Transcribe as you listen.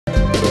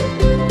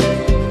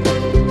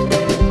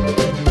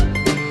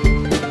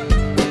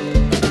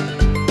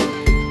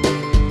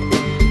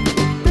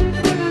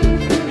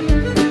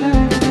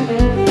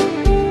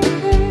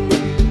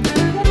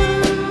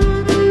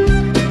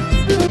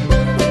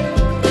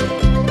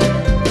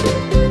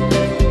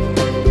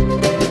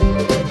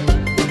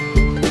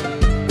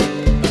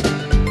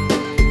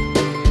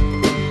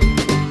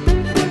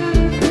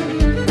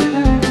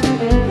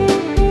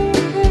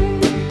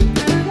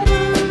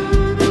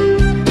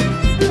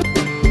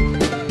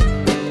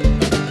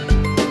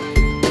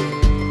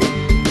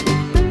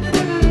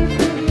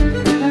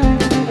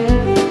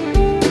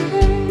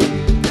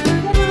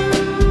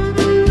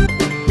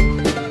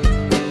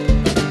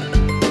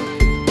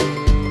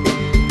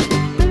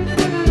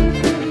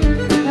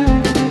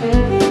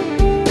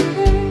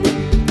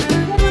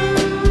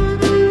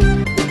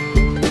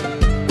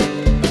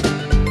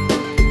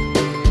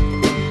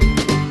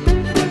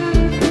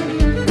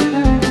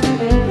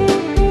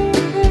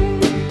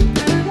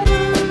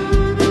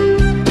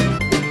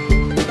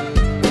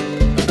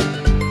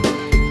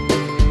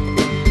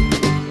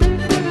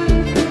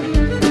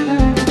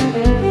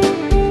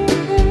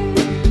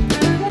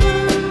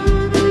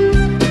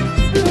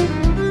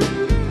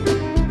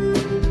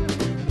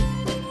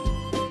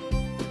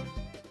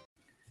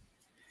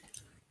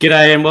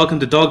G'day and welcome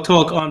to Dog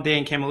Talk. I'm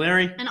Dan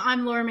Camilleri. And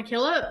I'm Laura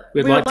McKillop.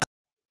 We'd like to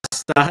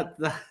start.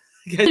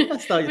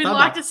 We'd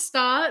like to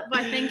start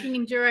by thanking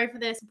Enduro for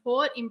their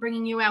support in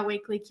bringing you our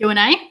weekly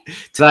Q&A.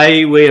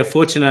 Today we are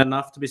fortunate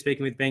enough to be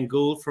speaking with Ben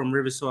Gould from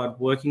Riverside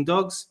Working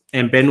Dogs,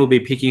 and Ben will be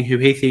picking who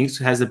he thinks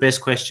has the best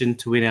question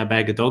to win our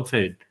bag of dog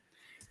food.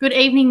 Good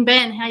evening,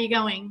 Ben. How are you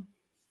going?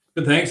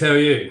 Good, thanks. How are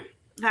you?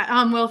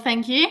 Well,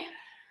 thank you.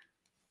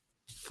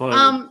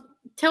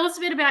 Tell us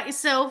a bit about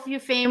yourself, your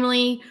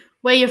family,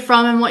 where you're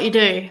from, and what you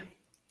do.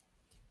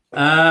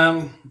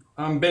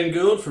 I'm Ben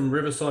Gould from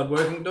Riverside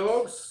Working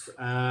Dogs.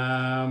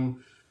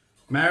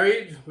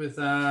 Married with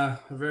a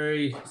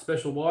very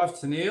special wife,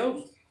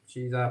 Tennille.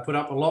 She's put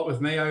up a lot with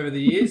me over the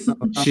years.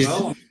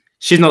 So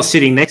she's not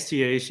sitting next to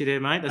you, is she there,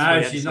 mate?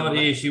 No, she's not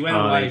here. She went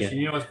away. She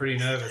knew I was pretty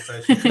nervous,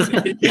 so she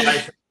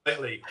away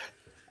completely.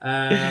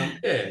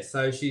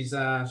 So she's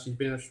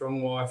been a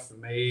strong wife for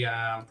me,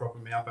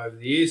 propping me up over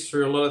the years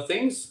through a lot of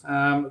things.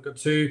 I've got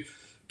two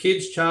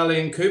kids,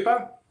 Charlie and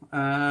Cooper.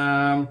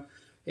 I'm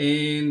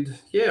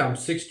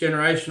sixth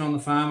generation on the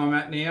farm I'm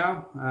at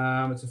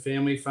now. It's a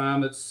family farm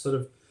that's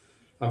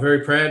I'm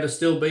very proud to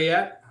still be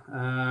at,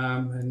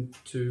 and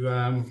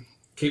to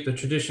keep the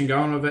tradition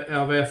going of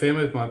our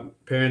family, with my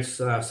parents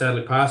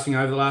sadly passing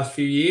over the last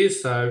few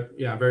years. So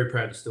yeah, I'm very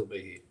proud to still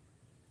be here.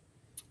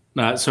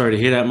 No, sorry to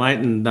hear that, mate,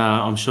 and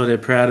I'm sure they're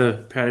proud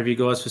of you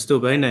guys for still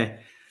being there.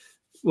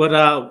 What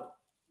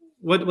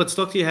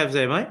stock do you have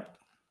there, mate?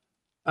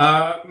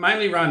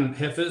 Mainly run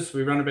heifers.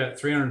 We run about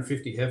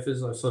 350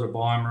 heifers. I sort of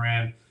buy them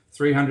around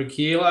 300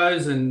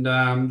 kilos and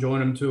join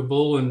them to a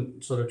bull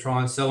and sort of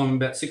try and sell them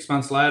about 6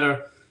 months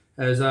later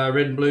as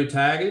red and blue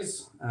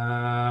taggers.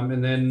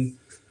 And then,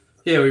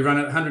 we run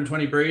at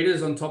 120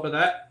 breeders on top of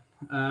that.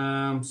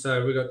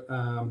 So we've got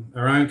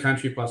our own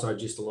country, plus I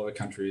gist a lot of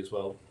country as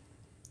well.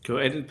 Cool.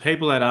 And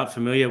people that aren't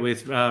familiar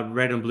with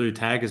red and blue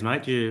taggers,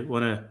 mate, do you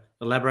want to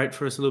elaborate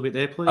for us a little bit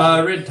there, please?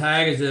 Red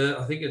taggers,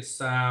 I think it's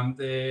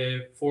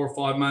they're 4 or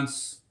 5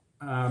 months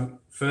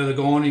further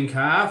gone in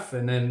calf,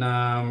 and then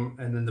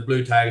the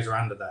blue tags are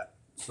under that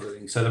sort of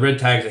thing. So the red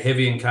tags are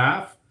heavy in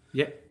calf,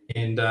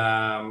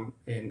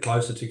 and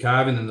closer to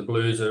calving, and the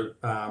blues are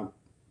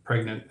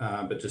pregnant,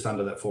 but just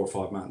under that 4 or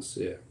 5 months.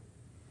 Yeah.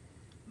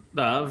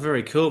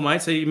 Very cool,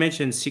 mate. So you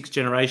mentioned sixth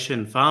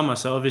generation farmer.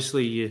 So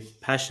obviously your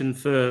passion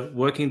for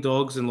working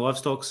dogs and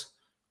livestock's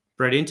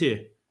bred into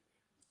you.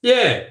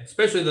 Yeah,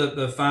 especially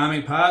the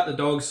farming part. The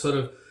dogs sort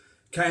of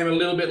came a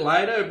little bit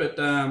later, but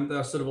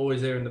they're sort of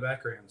always there in the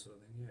background, sort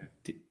of thing.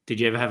 Yeah. Did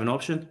you ever have an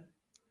option?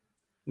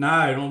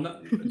 No,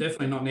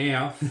 definitely not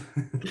now.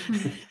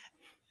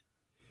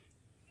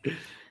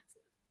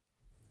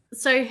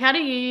 So how do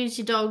you use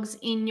your dogs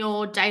in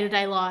your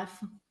day-to-day life?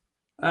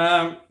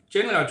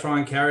 Generally, I try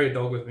and carry a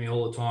dog with me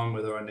all the time,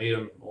 whether I need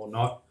them or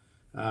not.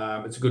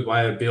 It's a good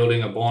way of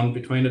building a bond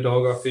between a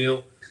dog, I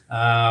feel.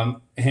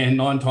 And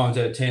 9 times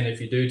out of 10,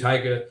 if you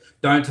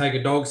don't take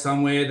a dog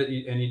somewhere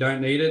and you don't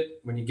need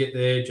it, when you get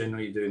there,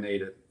 generally you do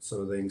need it,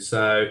 sort of thing.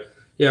 So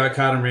yeah, I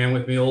cart them around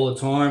with me all the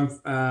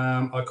time.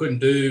 I couldn't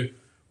do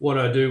what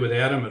I do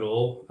without them at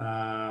all,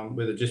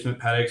 with adjustment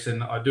paddocks,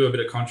 and I do a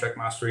bit of contract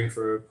mastering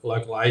for a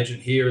local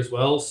agent here as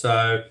well.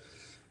 So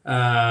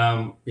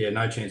no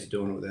chance of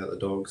doing it without the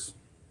dogs.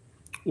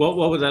 What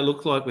would that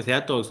look like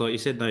without dogs? Like you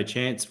said, no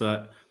chance,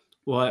 but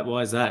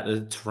why is that?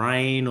 The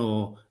terrain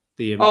or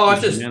the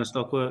amount of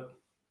stock work?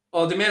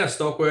 Oh, the amount of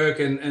stock work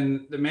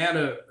and the amount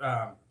of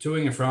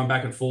toing and from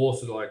back and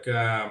forth. Like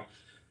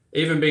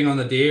even being on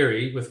the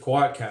dairy with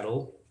quiet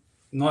cattle,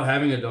 not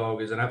having a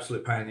dog is an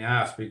absolute pain in the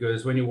ass,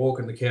 because when you're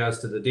walking the cows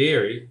to the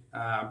dairy,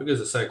 because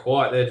they're so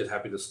quiet, they're just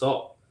happy to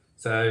stop.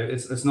 So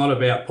it's not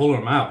about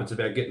pulling them up; it's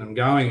about getting them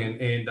going.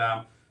 And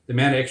the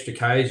amount of extra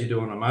Ks you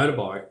do on a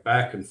motorbike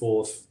back and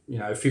forth,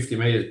 50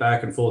 meters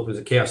back and forth, because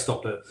a cow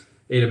stopped to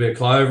eat a bit of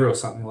clover or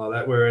something like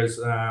that. Whereas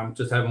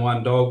just having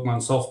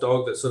one soft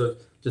dog that's sort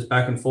of just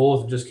back and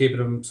forth, and just keeping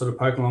them sort of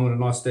poking along at a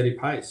nice steady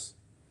pace.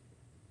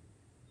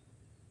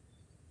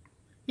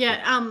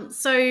 Yeah.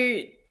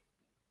 So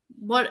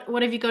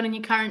what have you got in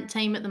your current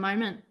team at the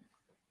moment?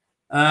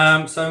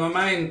 So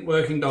my main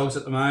working dogs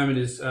at the moment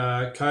is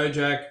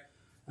Kojak,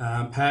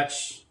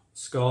 Patch,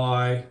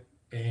 Sky,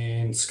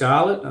 and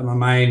Scarlet are my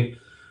main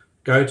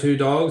go-to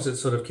dogs that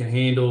sort of can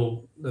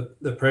handle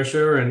the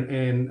pressure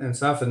and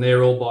stuff, and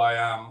they're all by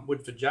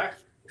Woodford Jack.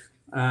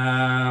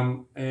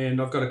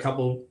 And I've got a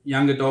couple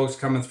younger dogs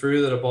coming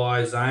through that are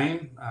by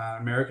Zane,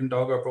 American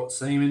dog. I brought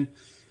Seaman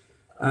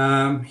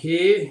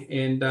here,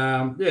 and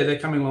they're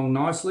coming along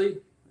nicely.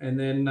 And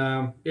then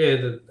a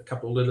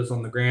couple of litters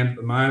on the ground at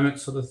the moment,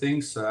 sort of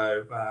thing.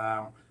 So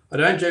I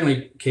don't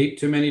generally keep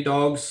too many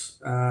dogs.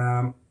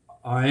 I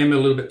am a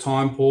little bit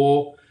time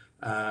poor.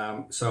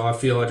 So I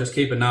feel I just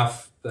keep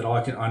enough that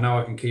I know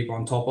I can keep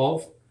on top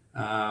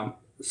of.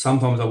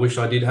 Sometimes I wish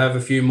I did have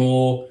a few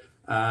more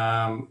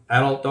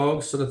adult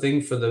dogs, sort of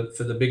thing, for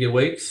the bigger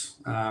weeks,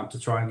 to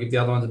try and give the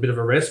other ones a bit of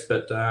a rest.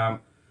 But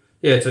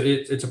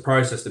it's a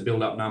process to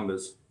build up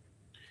numbers.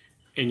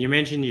 And you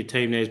mentioned your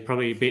team there is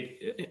probably a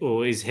bit,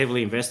 or is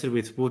heavily invested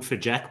with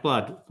Woodford Jack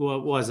blood.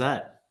 Why is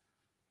that?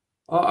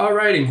 I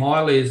rate him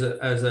highly as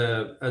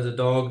a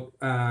dog,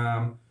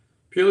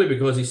 purely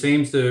because he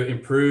seems to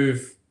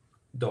improve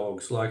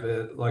dogs.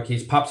 Like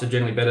his pups are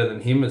generally better than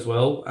him as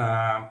well.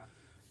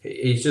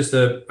 He's just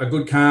a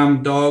good,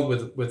 calm dog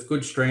with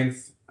good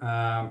strength,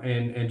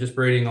 and just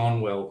breeding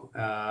on well.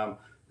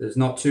 There's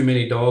not too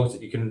many dogs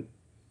that you can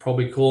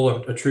probably call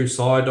a true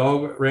sire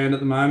dog around at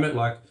the moment.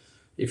 Like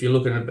if you're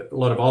looking at a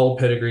lot of old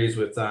pedigrees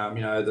with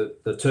the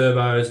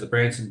Turbos, the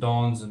Branson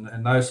Dons,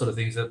 and those sort of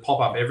things that pop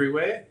up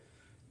everywhere.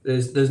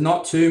 There's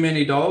not too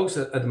many dogs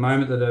at the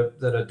moment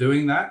that are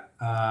doing that,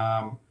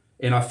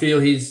 and I feel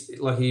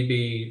he'd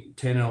be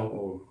 10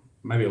 or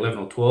maybe 11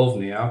 or 12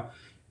 now,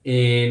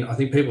 and I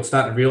think people are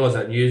starting to realise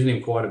that and using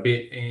him quite a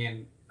bit,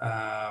 and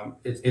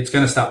it's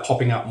going to start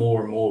popping up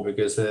more and more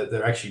because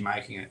they're actually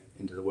making it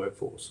into the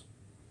workforce.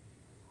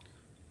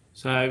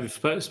 So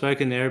we've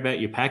spoken there about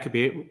your pack a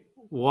bit.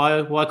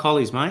 Why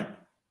collies, mate?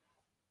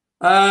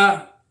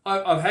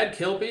 I've had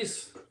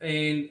Kelpies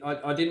and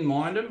I didn't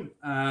mind them.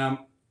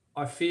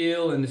 I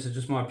feel, and this is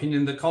just my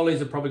opinion, the collies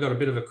have probably got a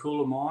bit of a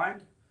cooler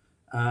mind.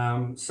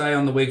 Say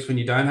on the weeks when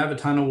you don't have a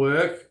ton of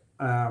work,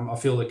 I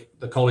feel like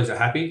the collies are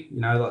happy,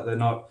 like they're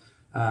not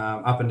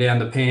up and down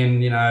the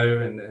pen,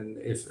 and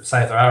if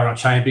they are on a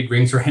chain, big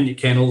rings around your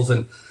kennels.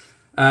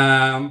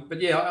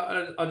 But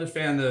yeah, I just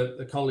found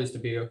the collies to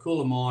be a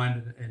cooler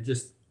mind and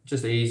just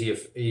easier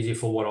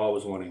for what I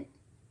was wanting.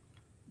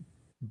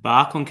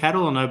 Bark on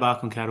cattle or no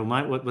bark on cattle,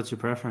 mate? What's your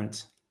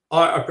preference?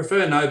 I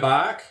prefer no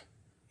bark.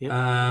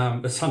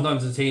 Yep. But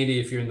sometimes it's handy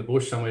if you're in the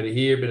bush somewhere to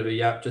hear a bit of a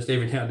yap just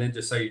every now and then,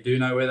 just so you do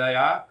know where they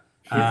are.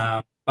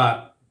 Yeah.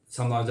 But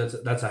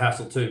sometimes that's a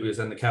hassle too, because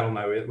then the cattle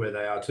know where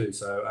they are too.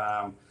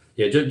 So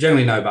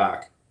generally no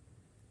bark.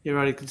 Yeah,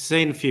 right. I've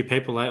seen a few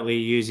people lately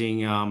using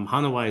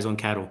Hunaways on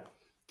cattle.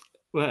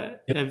 Well,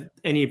 have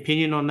any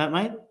opinion on that,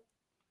 mate?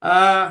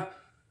 I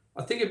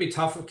think it'd be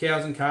tough for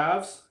cows and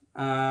calves,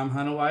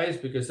 Hunaways,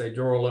 because they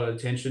draw a lot of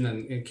attention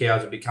and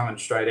cows would be coming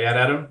straight out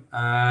at them.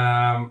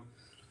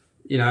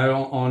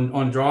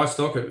 On dry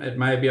stock, it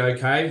may be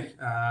okay.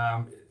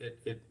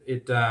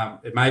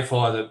 It may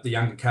fire the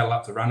younger cattle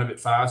up to run a bit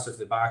faster if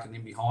they're barking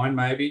in behind,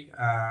 maybe.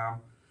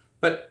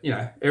 But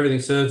everything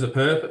serves a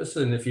purpose,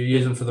 and if you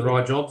use them for the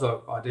right jobs,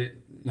 they'll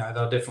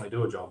definitely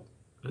do a job.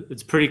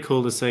 It's pretty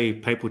cool to see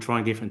people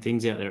trying different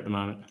things out there at the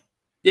moment.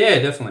 Yeah,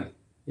 definitely.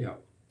 Yeah.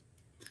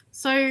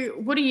 So,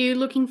 what are you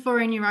looking for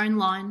in your own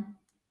line?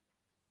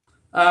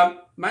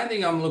 Main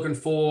thing I'm looking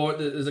for,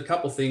 there's a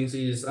couple of things,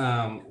 is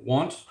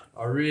want.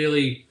 I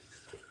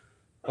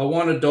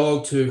want a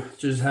dog to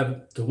just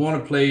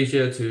want to please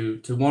you,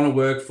 to want to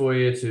work for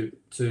you,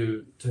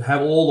 to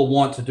have all the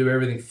want to do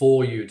everything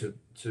for you, to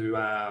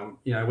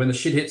when the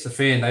shit hits the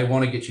fan, they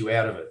want to get you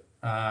out of it.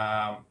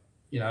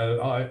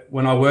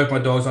 When I work my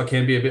dogs, I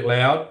can be a bit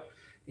loud,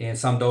 and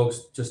some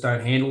dogs just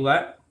don't handle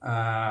that.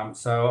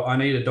 So I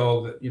need a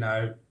dog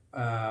that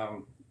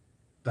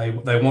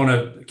they want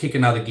to kick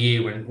another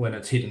gear when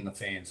it's hitting the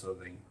fan, sort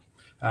of thing.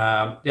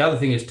 The other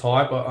thing is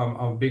type.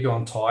 I'm big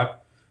on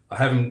type.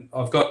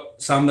 I've got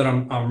some that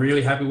I'm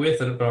really happy with,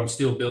 but I'm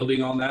still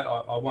building on that.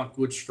 I want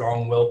good,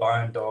 strong,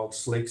 well-boned dogs,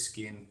 sleek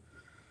skin.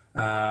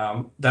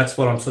 That's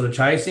what I'm sort of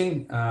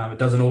chasing. It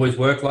doesn't always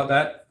work like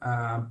that,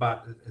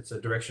 but it's a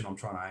direction I'm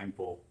trying to aim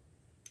for.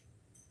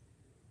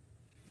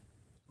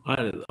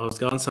 I was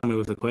going somewhere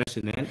with the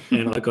question then,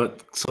 and I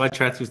got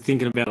sidetracked with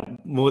thinking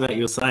about more that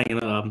you're saying.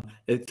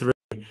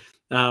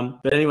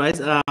 But anyways,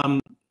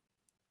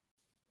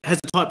 has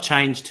the type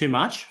changed too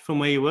much from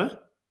where you were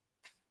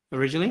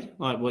originally?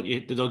 Like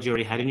the dogs you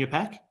already had in your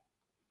pack?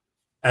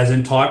 As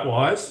in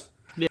type-wise?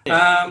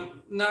 Yeah.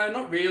 No,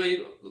 not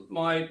really.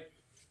 My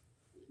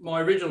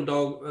original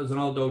dog was an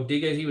old dog,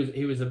 Digger. He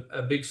was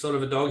a big sort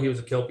of a dog. He was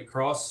a Kelpie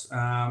cross.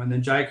 And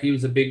then Jake, he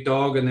was a big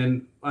dog. And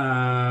then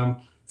a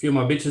few of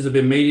my bitches have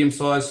been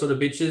medium-sized sort of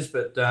bitches.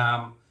 But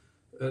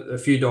a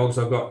few dogs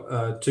I've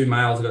got, two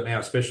males I've got now,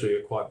 especially,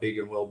 are quite big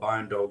and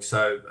well-boned dogs.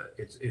 So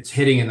it's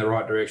heading in the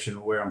right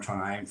direction where I'm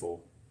trying to aim for.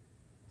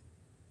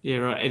 Yeah,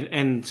 right.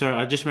 And sorry,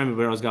 I just remember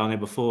where I was going there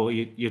before.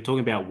 You're talking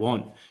about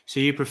want. So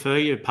you prefer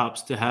your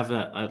pups to have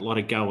a lot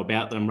of go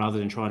about them rather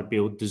than try to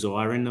build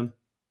desire in them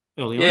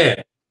early on?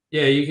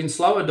 Yeah, you can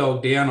slow a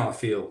dog down, I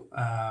feel,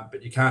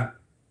 but you can't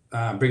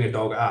bring a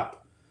dog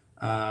up.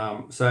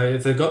 So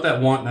if they've got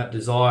that want and that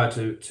desire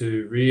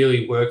to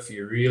really work for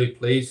you, really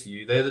please for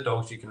you, they're the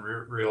dogs you can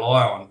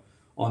rely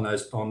on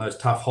those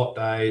tough hot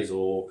days,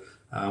 or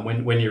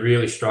when you're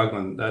really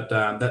struggling.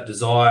 That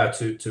desire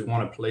to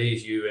want to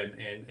please you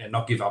and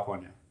not give up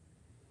on you.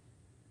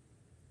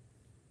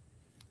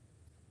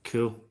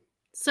 Cool.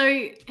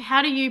 So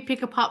how do you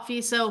pick a pup for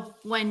yourself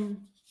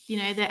when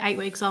they're 8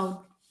 weeks old?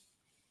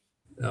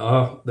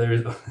 Oh,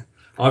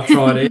 I've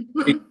tried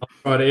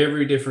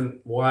every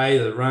different way.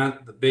 The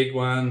runt, the big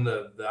one,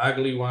 the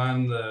ugly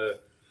one.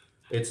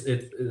 It's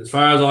as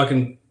far as I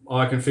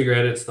can figure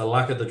out, it's the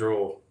luck of the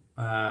draw,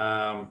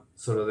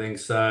 sort of thing.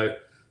 So,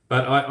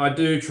 but I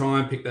do try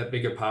and pick that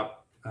bigger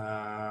pup.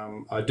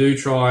 I do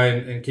try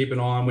and keep an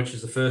eye on which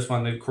is the first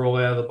one to crawl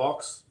out of the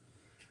box.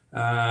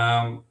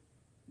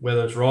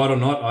 whether it's right or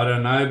not, I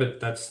don't know, but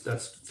that's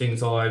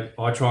things I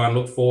try and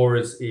look for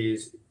is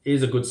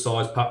a good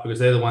size pup, because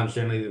they're the ones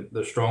generally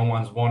the strong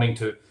ones wanting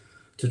to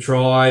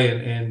try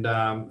and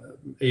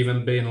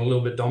even being a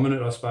little bit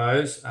dominant, I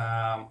suppose.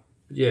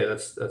 Yeah,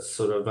 that's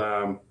sort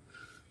of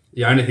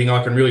the only thing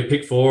I can really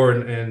pick for,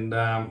 and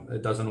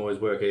it doesn't always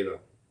work either.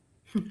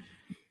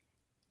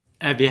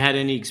 Have you had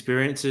any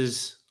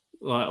experiences,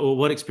 or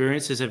what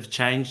experiences have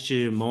changed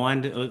your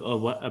mind, or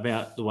what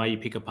about the way you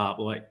pick a pup?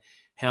 Like,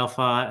 how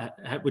far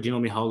would you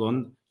normally hold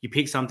on? You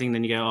pick something,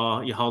 then you go, oh,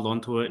 you hold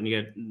on to it, and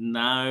you go,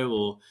 no,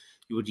 or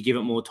would you give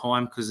it more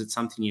time because it's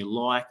something you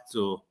liked?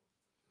 Or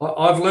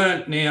I've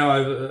learned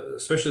now,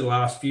 especially the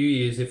last few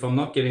years, if I'm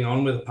not getting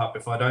on with a pup,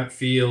 if I don't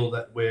feel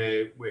that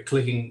we're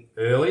clicking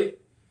early,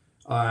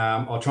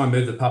 I'll try and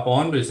move the pup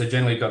on, because they've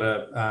generally got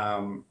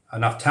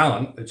enough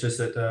talent. It's just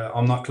that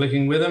I'm not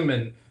clicking with them,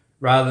 and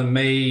rather than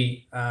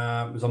me,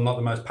 because I'm not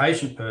the most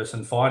patient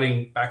person,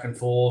 fighting back and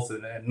forth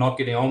and not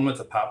getting on with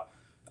the pup,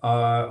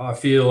 I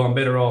feel I'm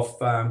better off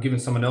giving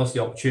someone else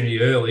the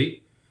opportunity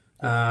early.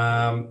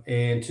 And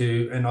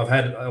I've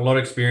had a lot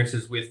of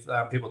experiences with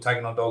people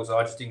taking on dogs that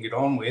I just didn't get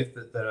on with,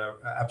 that are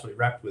absolutely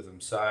wrapped with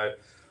them. So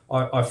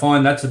I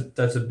find that's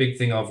a big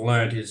thing I've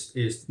learned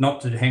is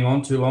not to hang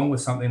on too long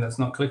with something that's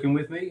not clicking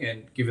with me,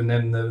 and giving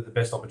them the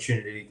best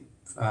opportunity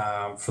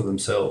for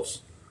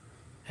themselves.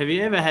 have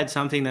you ever had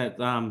something that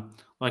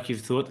like you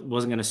thought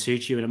wasn't going to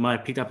suit you, and it might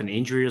have picked up an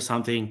injury or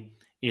something, and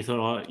you thought,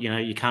 oh,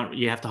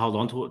 you have to hold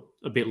on to it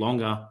a bit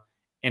longer,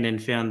 and then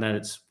found that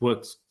it's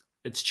worked,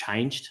 it's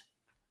changed?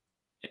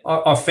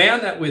 I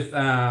found that with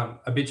a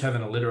bitch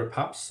having a litter of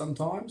pups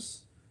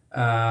sometimes,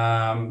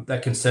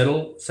 that can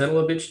settle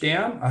a bitch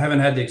down. I haven't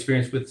had the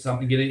experience with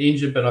something getting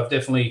injured, but I've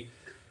definitely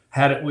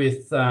had it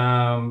with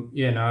a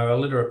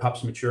litter of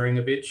pups maturing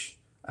a bitch,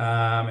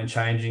 and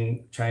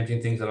changing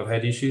things that I've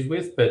had issues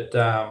with. But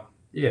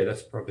yeah,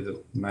 that's probably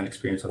the main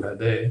experience I've had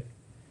there.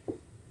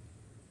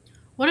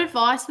 What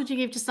advice would you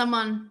give to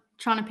someone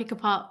trying to pick a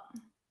pup?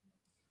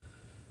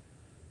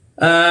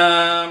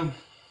 I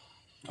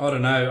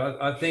don't know.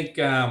 I think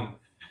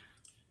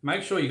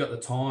make sure you got the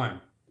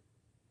time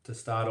to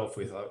start off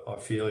with. I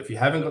feel if you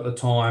haven't got the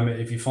time,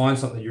 if you find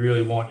something you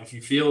really want, if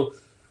you feel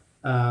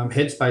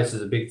headspace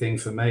is a big thing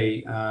for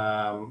me,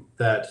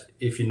 that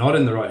if you're not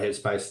in the right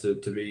headspace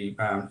to be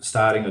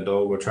starting a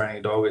dog or training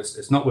a dog,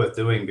 it's not worth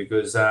doing,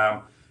 because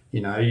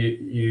you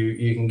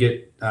can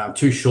get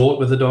too short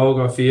with a dog,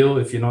 I feel,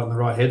 if you're not in the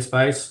right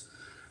headspace.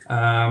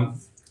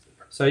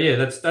 So yeah,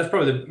 that's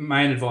probably the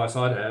main advice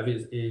I'd have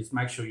is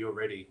make sure you're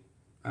ready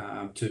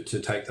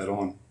to take that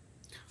on.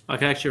 I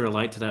can actually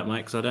relate to that, mate,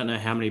 because I don't know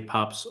how many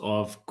pups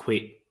I've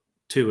quit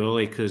too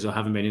early because I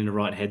haven't been in the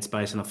right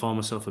headspace, and I find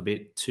myself a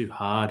bit too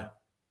hard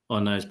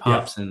on those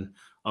pups. Yeah. And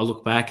I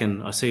look back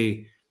and I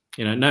see,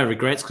 no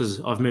regrets, because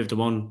I've moved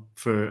them on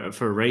for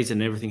a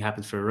reason. Everything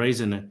happens for a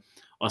reason. And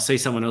I see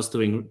someone else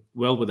doing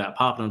well with that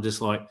pup, and I'm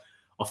just like,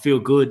 I feel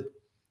good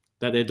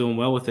that they're doing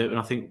well with it. And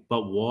I think,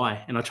 but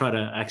why? And I try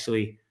to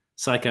actually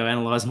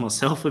psychoanalyze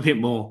myself a bit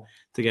more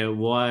to go,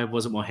 why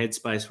wasn't my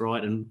headspace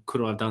right, and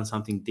could I have done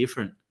something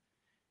different?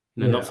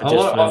 Not for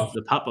just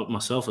the pup, but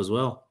myself as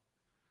well.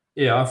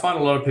 Yeah, I find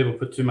a lot of people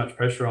put too much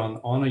pressure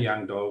on a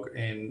young dog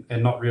and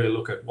not really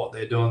look at what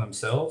they're doing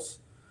themselves.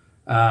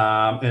 And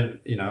I've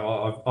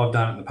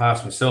done it in the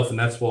past myself, and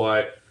that's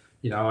why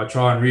I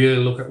try and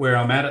really look at where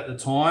I'm at the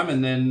time,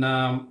 and then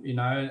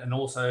and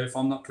also if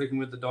I'm not clicking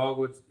with the dog,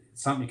 it's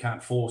something you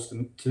can't force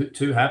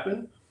to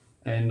happen.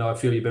 And I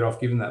feel you're better off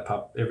giving that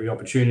pup every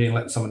opportunity and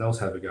letting someone else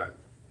have a go.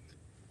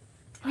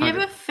 Have you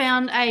ever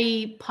found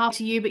a pup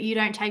to you but you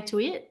don't take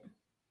to it?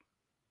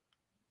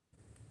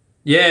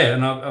 Yeah,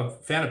 and I've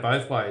found it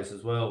both ways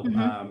as well.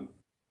 Mm-hmm.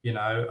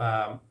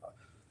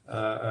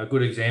 A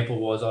good example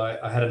was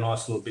I had a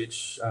nice little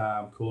bitch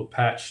called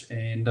Patch,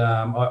 and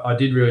I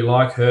did really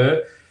like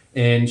her,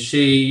 and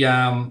she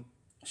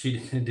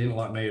didn't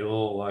like me at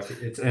all. Like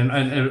it's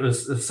it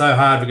was so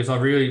hard,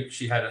 because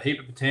she had a heap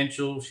of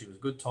potential. She was a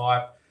good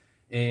type.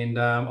 And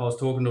I was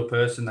talking to a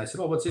person. They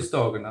said, "Oh, what's this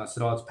dog?" And I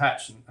said, "Oh, it's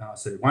Patch." And I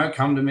said, "It won't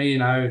come to me.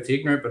 It's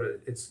ignorant, but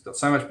it's got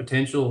so much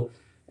potential."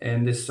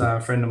 And this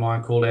friend of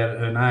mine called out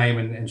her name,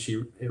 and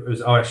it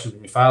was actually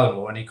my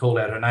father-in-law, and he called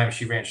out her name, and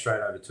she ran straight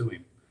over to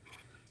him.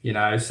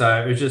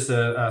 So it was just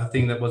a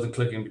thing that wasn't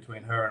clicking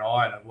between her and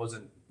I, and it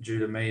wasn't due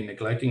to me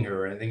neglecting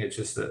her or anything. It's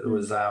just that it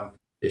was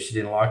she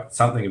didn't like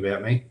something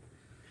about me.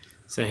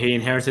 So he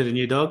inherited a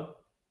new dog?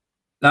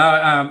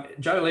 No,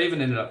 Joe Leven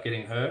ended up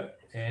getting her,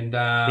 and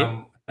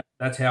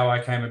that's how I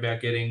came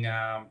about getting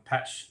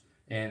Patch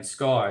and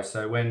Sky.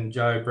 So when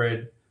Joe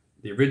bred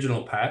the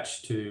original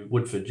Patch to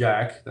Woodford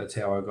Jack, that's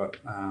how I got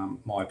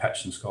my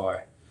Patch and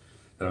Sky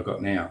that I've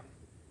got now.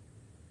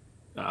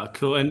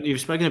 Cool. And you've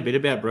spoken a bit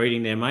about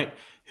breeding there, mate.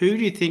 Who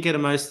do you think are the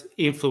most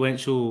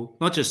influential,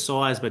 not just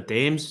size, but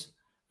dams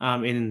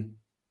in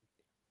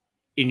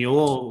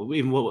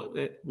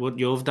what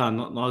you've done?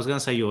 I was going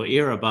to say your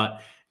era,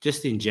 but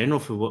just in general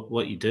for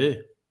what you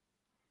do?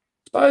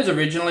 I suppose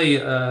originally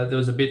there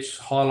was a bitch,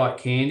 Highlight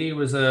Candy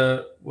was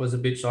a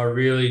bitch I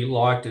really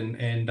liked,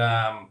 and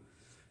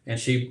and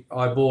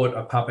I bought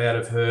a pup out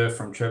of her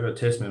from Trevor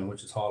Tessman,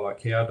 which is Highlight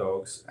Cow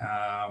Dogs,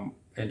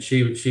 and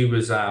she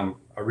was a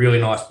really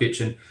nice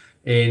bitch,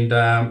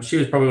 and she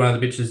was probably one of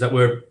the bitches that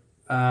were.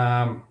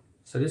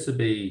 So this would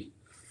be,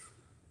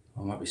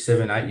 might be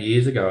 7-8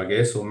 years ago, I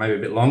guess, or maybe a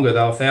bit longer. They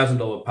were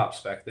 $1,000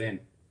 pups back then,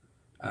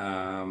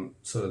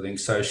 sort of thing.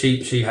 So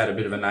she had a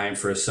bit of a name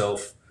for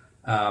herself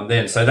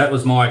then. So that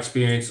was my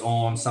experience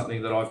on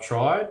something that I've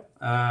tried.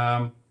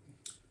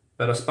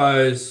 But I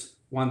suppose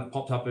one that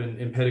popped up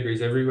in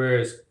pedigrees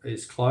everywhere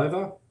is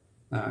Clover,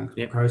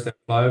 Crowsnest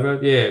Clover.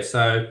 Yeah,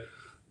 so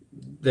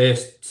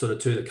there's sort of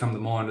two that come to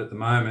mind at the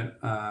moment.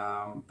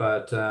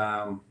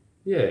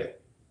 Yeah.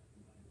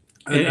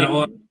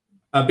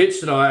 A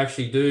bitch that I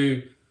actually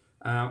do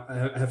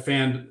have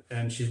found,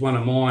 and she's one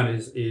of mine,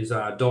 is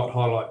Dot,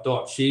 Highlight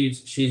Dot.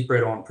 She's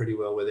bred on pretty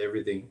well with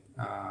everything.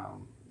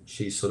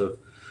 She's sort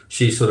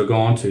of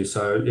gone to.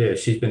 So yeah,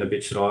 she's been a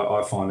bitch that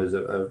I find is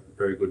a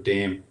very good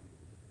dam.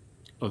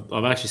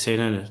 I've actually seen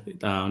her.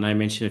 I know you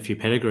mentioned a few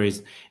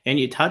pedigrees, and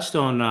you touched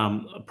on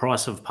a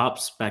price of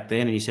pups back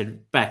then, and you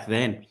said back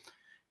then.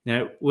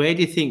 Now, where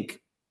do you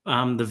think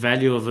the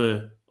value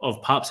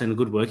of pups and a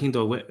good working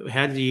dog?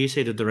 How do you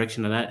see the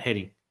direction of that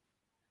heading?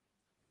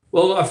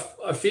 Well,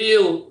 I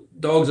feel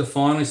dogs are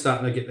finally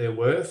starting to get their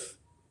worth.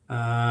 You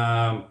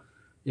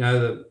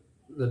know,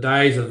 the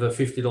days of a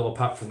 $50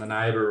 pup from the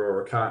neighbour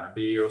or a carton of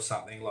beer or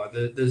something, like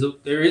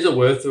there is a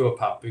worth to a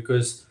pup,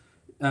 because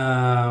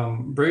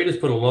breeders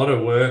put a lot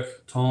of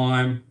work,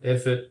 time,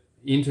 effort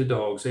into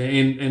dogs,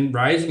 and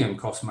raising them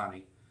costs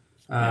money.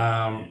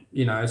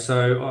 You know,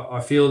 so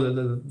I feel that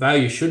the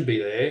value should be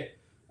there.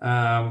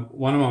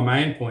 One of my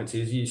main points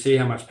is you see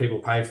how much people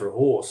pay for a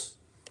horse.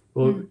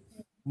 Well,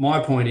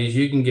 my point is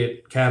you can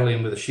get cattle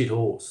in with a shit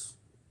horse,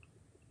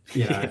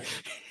 you know,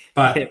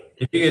 but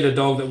if you get a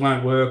dog that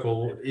won't work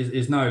or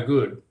is no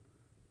good,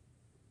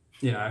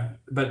 you know,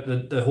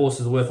 but the horse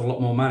is worth a lot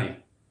more money.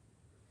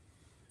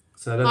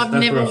 So I've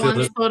never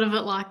once thought of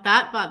it like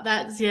that, but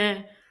that's,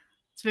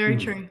 it's very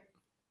true.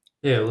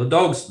 Yeah, well, the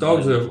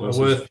dogs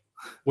are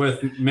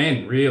worth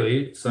men,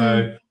 really.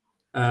 So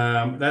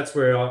that's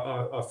where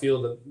I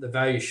feel that the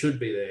value should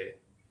be there.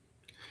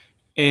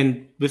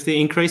 And with the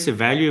increase of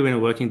value in a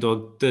working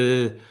dog,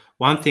 the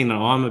one thing that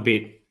I'm a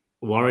bit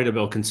worried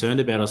about,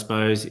 concerned about, I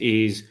suppose,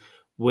 is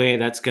where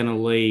that's going to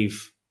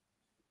leave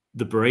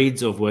the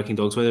breeds of working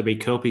dogs, whether it be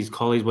Kelpies,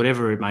 Collies,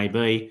 whatever it may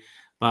be,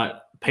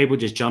 but people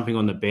just jumping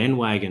on the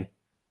bandwagon.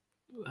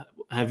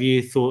 Have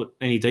you thought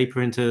any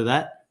deeper into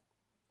that?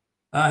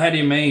 How do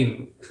you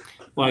mean?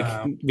 Like,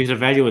 with the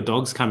value of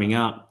dogs coming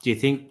up, do you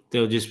think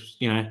they'll just,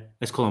 you know,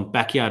 let's call them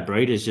backyard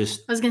breeders?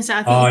 Just I was going to say,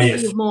 I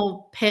think you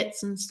more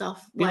pets and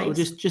stuff. Yeah, or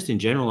just in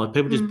general, like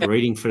people just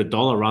breeding for the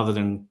dollar rather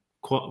than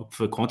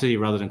for quantity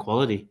rather than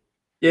quality.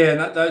 Yeah,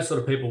 and those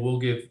sort of people will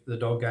give the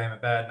dog game a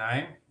bad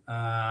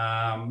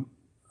name.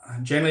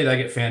 Generally, they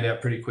get found out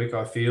pretty quick,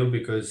 I feel,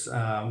 because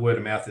word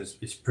of mouth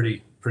is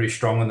pretty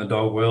strong in the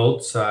dog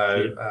world.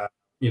 So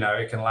you know,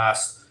 it can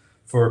last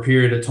for a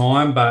period of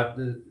time, but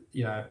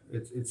you know,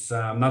 it's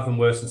nothing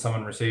worse than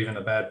someone receiving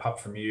a bad pup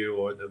from you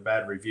or a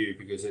bad review,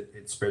 because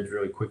it spreads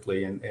really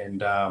quickly.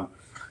 And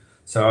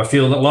so I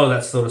feel that a lot of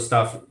that sort of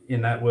stuff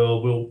in that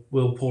world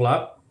will pull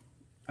up,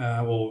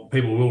 or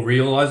people will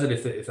realise it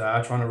if they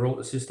are trying to rule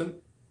the system.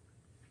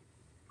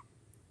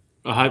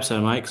 I hope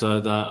so, mate,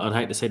 because I'd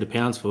hate to see the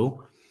pounds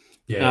full.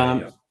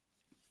 Yeah.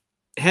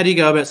 How do you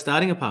go about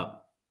starting a pup?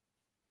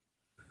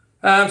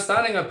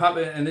 Starting a pup,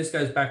 and this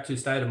goes back to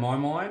state of my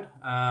mind.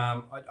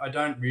 I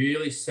don't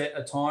really set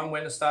a time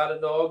when to start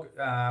a dog,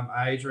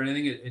 age or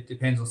anything. It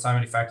depends on so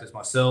many factors: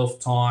 myself,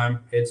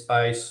 time,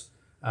 headspace,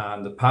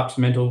 the pup's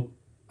mental,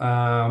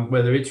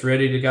 whether it's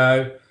ready to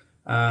go.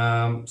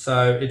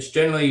 So it's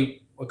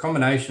generally a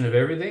combination of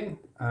everything,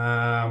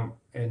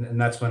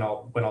 and that's when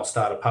I'll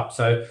start a pup.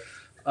 So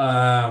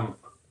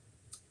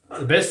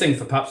the best thing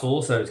for pups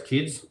also is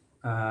kids.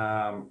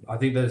 I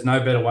think there's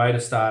no better way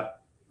to start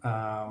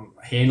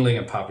handling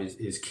a pup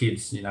is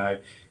kids, you know,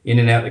 in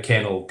and out the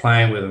kennel,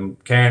 playing with them,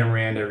 carrying them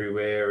around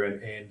everywhere,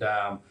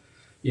 and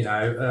you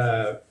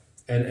know,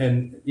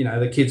 and you know,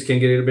 the kids can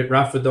get a bit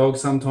rough with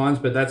dogs sometimes,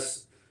 but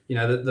that's, you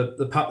know,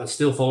 the pup that's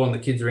still following the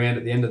kids around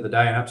at the end of the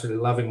day and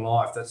absolutely loving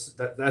life.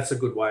 That's a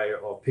good way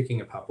of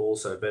picking a pup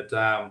also. But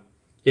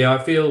yeah, I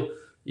feel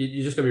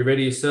you just got to be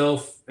ready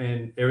yourself,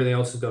 and everything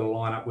else has got to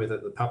line up with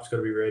it. The pup's got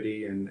to be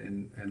ready,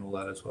 and all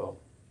that as well.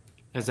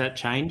 Has that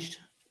changed?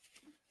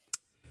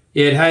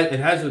 Yeah, it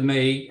has with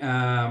me,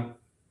 and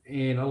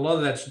a lot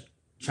of that's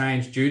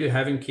changed due to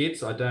having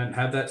kids. I don't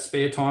have that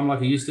spare time like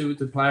I used to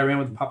play around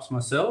with the pups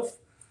myself.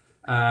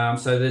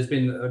 So there's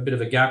been a bit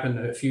of a gap in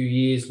a few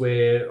years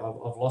where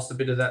I've lost a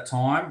bit of that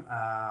time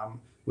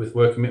with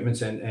work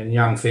commitments and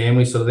young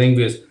family sort of thing,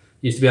 because you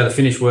used to be able to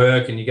finish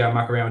work and you go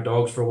muck around with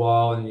dogs for a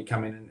while and you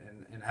come in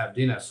and have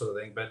dinner sort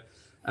of thing. But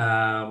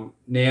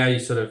now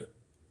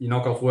you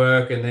knock off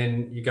work and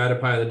then you go to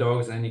play with the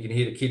dogs, and then you can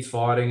hear the kids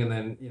fighting, and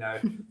then, you know,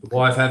 the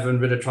wife having a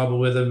bit of trouble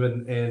with them,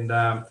 and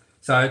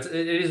so it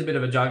is a bit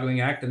of a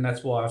juggling act, and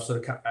that's why I've sort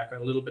of cut back a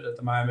little bit at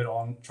the moment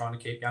on trying to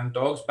keep young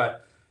dogs.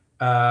 But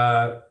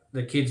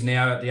the kids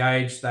now at the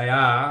age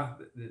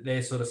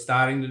they're sort of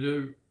starting to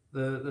do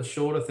the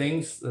shorter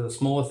things, the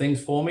smaller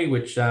things for me,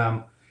 which,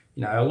 a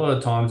lot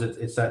of times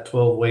it's that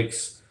 12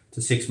 weeks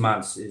to 6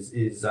 months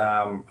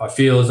I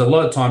feel is a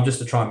lot of time just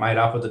to try and mate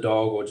up with the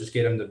dog or just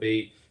get them to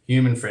be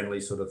human friendly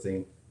sort of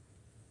thing.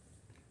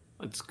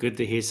 It's good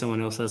to hear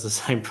someone else has the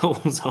same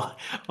problems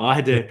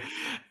I do.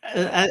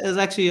 I was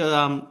actually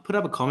put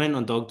up a comment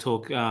on Dog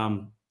Talk.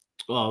 It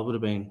would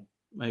have been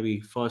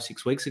maybe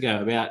 5-6 weeks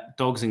ago about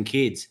dogs and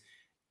kids.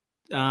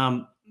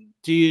 Once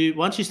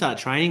you start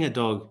training a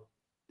dog,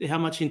 how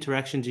much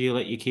interaction do you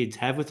let your kids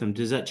have with them?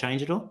 Does that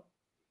change at all?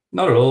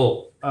 Not at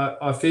all.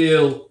 I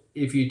feel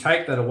if you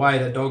take that away,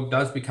 that dog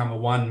does become a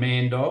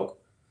one-man dog.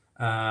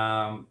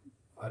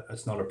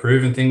 It's not a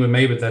proven thing with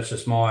me, but that's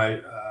just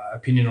my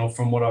opinion or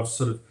from what I've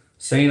sort of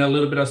seen a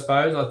little bit, I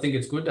suppose. I think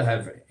it's good to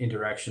have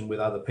interaction with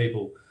other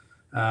people.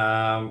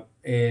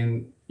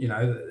 And,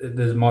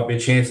 there might be a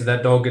chance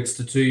that dog gets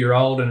to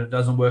 2-year-old and it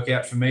doesn't work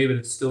out for me, but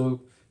it's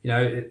still,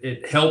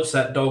 it helps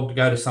that dog to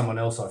go to someone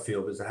else, I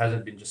feel, because it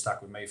hasn't been just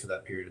stuck with me for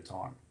that period of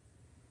time.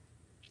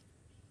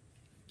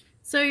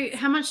 So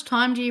how much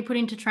time do you put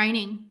into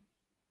training?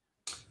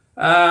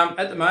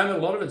 At the moment,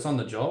 a lot of it's on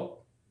the job,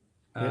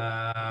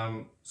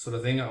 Yep. sort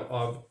of thing.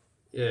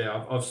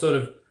 I've sort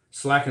of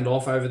slackened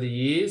off over the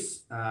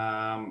years.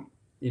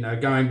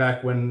 Going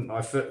back when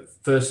I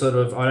first I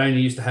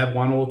only used to have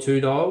 1 or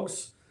 2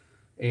 dogs.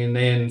 And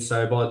then,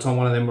 so by the time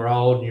one of them were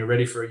old and you're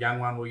ready for a young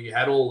one, well, you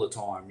had all the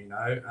time,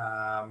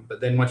 but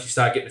then once you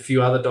start getting a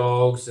few other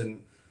dogs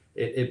and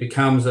it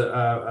becomes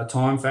a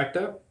time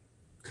factor.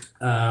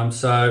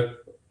 So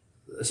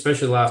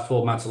especially the last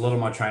 12 months, a lot of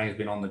my training has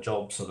been on the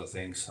job sort of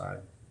thing.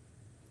 So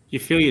You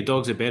feel your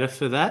dogs are better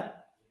for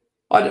that?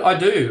 I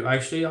do,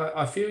 actually.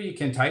 I feel you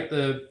can take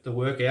the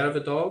work out of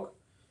a dog.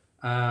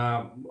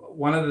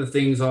 One of the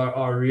things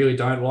I really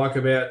don't like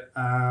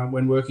about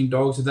when working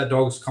dogs is that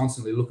dog's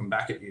constantly looking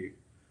back at you,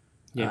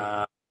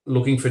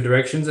 looking for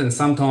directions. And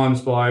sometimes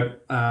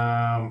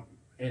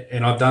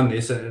and I've done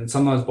this, and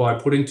sometimes by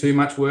putting too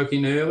much work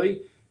in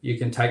early, you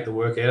can take the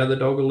work out of the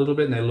dog a little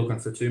bit and they're looking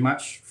for too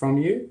much from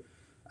you.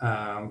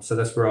 So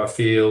that's where I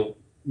feel,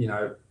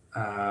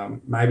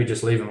 maybe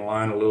just leave them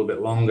alone a little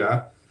bit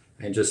longer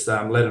and just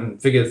let them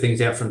figure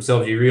things out for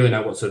themselves. You really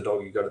know what sort of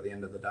dog you got at the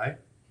end of the day.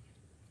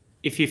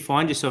 If you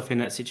find yourself in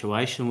that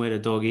situation where the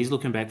dog is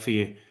looking back for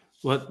you,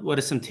 what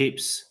are some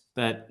tips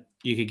that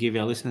you could give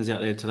our listeners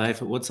out there today?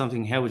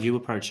 How would you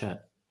approach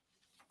that?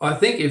 I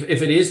think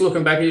if it is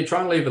looking back at you, try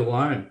and leave it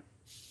alone.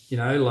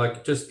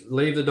 Just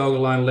leave the dog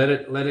alone, let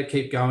it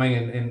keep going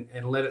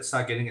and let it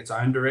start getting its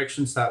own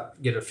direction,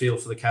 get a feel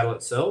for the cattle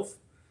itself.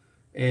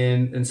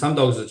 And some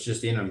dogs it's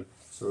just in them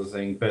sort of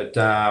thing. But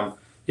I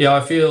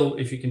feel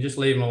if you can just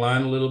leave them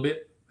alone a little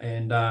bit,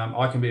 and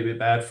I can be a bit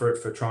bad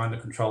for trying to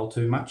control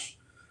too much.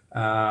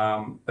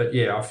 I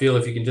feel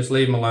if you can just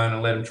leave them alone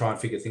and let them try and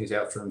figure things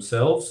out for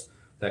themselves,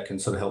 that can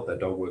sort of help that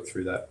dog work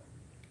through that.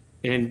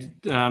 And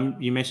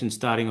you mentioned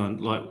starting on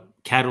like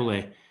cattle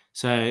there.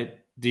 So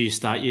do you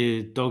start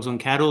your dogs on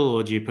cattle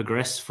or do you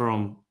progress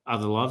from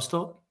other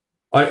livestock?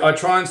 I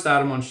try and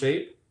start them on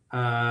sheep,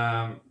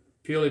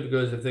 purely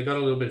because if they've got a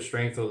little bit of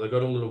strength or they've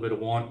got a little bit of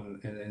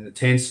want and the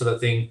tense sort of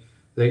thing,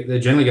 they're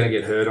generally going to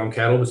get hurt on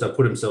cattle because they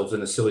put themselves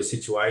in a silly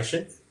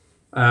situation.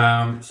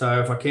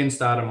 So if I can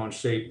start them on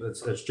sheep,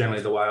 that's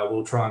generally the way I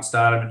will try and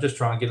start them and just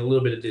try and get a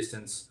little bit of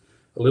distance,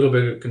 a little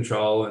bit of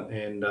control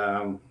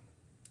and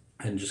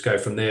just go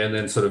from there and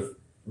then sort of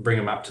bring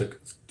them up to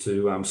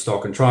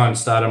stock and try and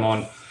start them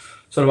on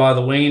sort of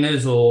either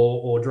weaners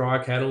or dry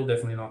cattle,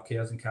 definitely not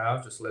cows and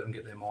calves, just let them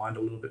get their mind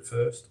a little bit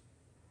first.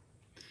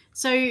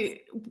 So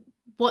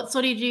what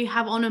sort of do you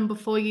have on them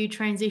before you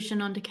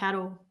transition onto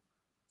cattle?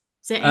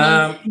 Is there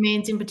any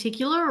commands in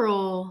particular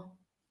or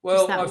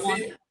well,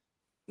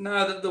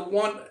 the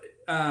want,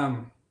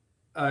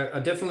 I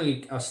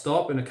definitely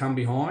stop and I come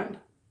behind.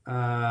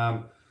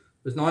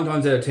 There's 9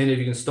 times out of 10, if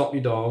you can stop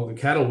your dog, the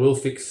cattle will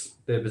fix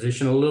their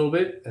position a little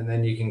bit, and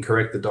then you can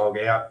correct the dog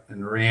out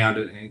and around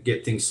and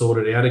get things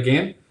sorted out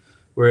again.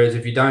 Whereas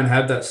if you don't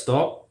have that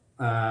stop,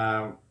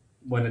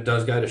 when it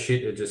does go to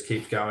shit, it just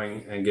keeps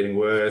going and getting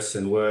worse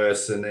and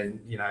worse, and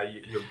then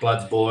your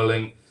blood's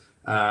boiling.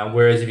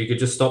 Whereas if you could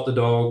just stop the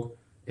dog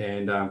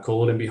and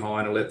call it in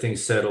behind and let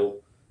things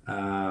settle,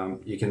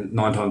 you can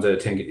 9 times out of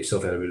 10 get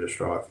yourself out of a bit of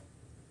strife.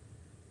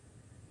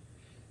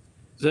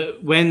 So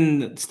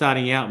when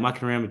starting out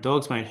mucking around with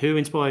dogs, mate, who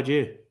inspired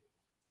you?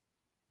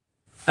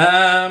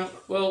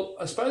 Well,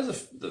 I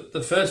suppose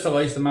the first fellow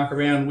I used to muck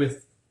around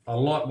with a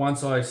lot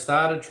once I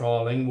started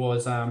trialing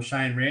was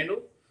Shane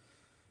Randall.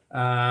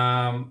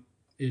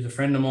 He's a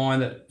friend of mine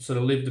that sort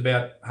of lived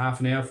about half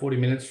an hour, 40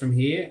 minutes from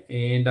here,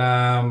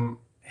 and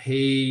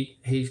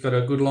he's got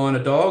a good line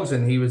of dogs,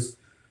 and he was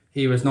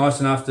nice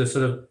enough to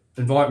sort of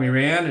invite me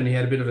around, and he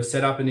had a bit of a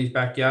setup in his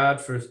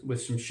backyard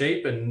with some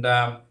sheep, and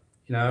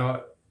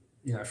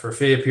for a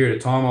fair period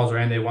of time I was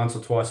around there once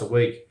or twice a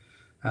week.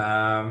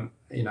 And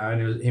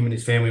him and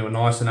his family were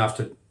nice enough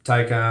to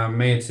take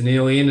me and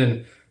Sunil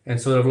in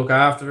and sort of look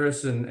after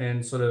us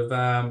and sort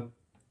of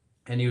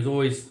and he was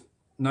always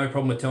no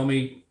problem with telling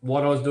me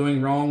what I was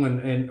doing wrong,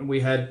 and we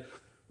had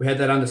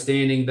that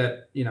understanding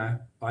that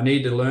I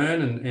need to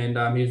learn,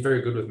 and he was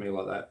very good with me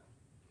like that.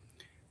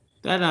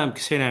 That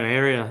casino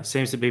area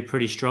seems to be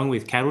pretty strong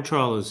with cattle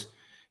trialers.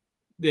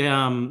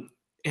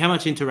 How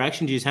much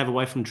interaction do you have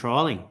away from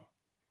trialing?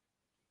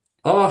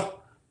 Oh,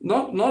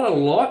 not a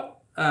lot.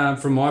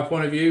 From my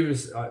point of view,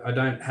 I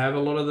don't have a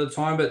lot of the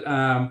time, but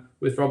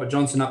with Robert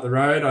Johnson up the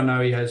road, I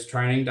know he has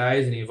training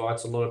days and he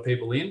invites a lot of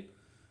people in,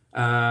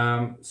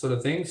 sort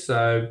of thing.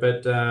 So,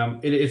 but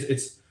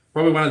it's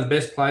probably one of the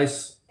best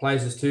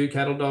places to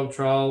cattle dog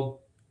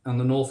trial on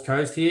the North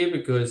Coast here,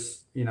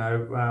 because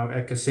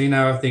at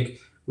casino, I think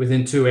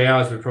within 2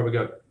 hours we've probably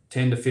got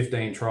 10 to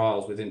 15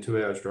 trials within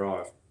 2 hours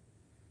drive.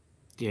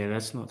 Yeah,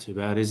 that's not too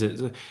bad, is it?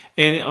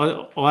 And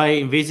I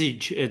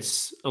envisage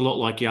it's a lot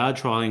like yard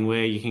trialing,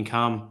 where you can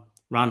come,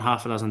 run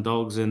half a dozen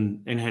dogs,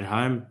 and head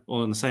home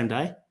all on the same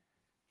day.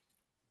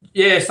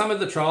 Yeah, some of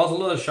the trials, a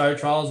lot of show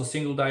trials are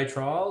single day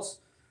trials,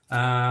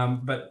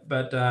 but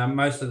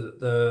most of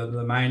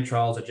the main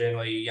trials are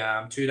generally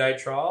 2-day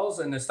trials,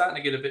 and they're starting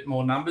to get a bit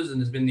more numbers.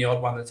 And there's been the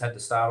odd one that's had to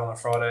start on a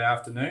Friday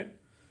afternoon.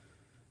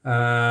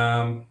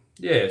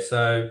 Yeah,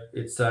 so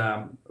it's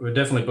we're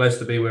definitely blessed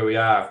to be where we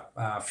are,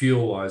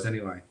 fuel-wise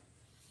anyway.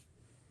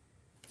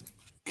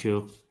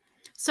 Cool.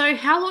 So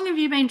how long have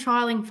you been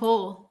trialing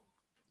for?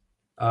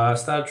 I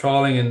started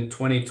trialing in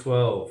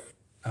 2012.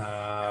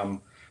 I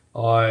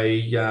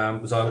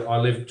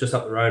lived just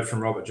up the road from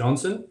Robert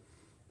Johnson,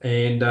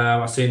 and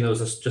I seen there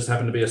was just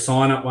happened to be a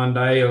sign up one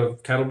day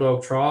of cattle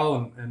dog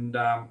trial, and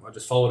I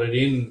just followed it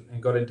in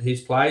and got into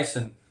his place,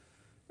 and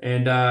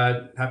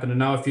happened to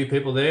know a few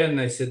people there, and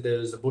they said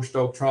there's a bush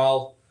dog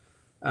trial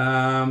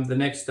the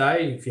next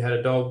day if you had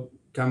a dog,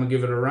 come and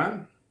give it a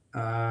run.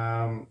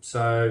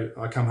 So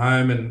I come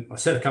home and I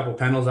set a couple of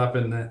panels up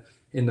in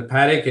the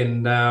paddock,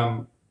 and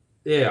I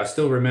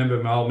still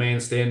remember my old man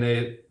standing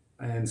there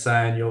and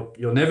saying,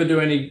 "You'll never do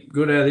any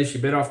good out of this.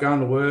 You're better off going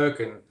to work."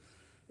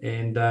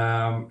 And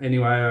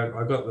anyway,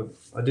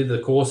 I did the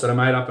course that I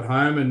made up at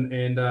home,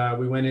 and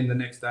we went in the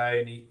next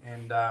day,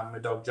 and my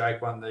dog Jake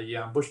won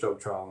the bush dog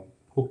trial.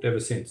 Hooked ever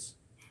since.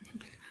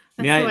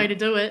 That's the way to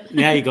do it.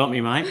 Now you got me,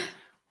 mate.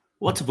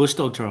 What's a bush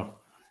dog trial?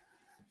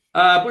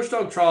 Bush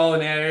dog trial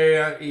in our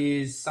area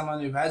is someone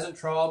who hasn't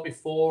trialed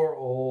before,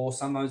 or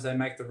sometimes they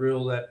make the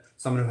rule that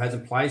someone who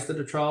hasn't placed at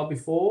a trial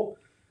before.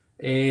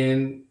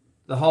 And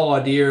the whole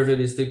idea of it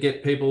is to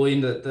get people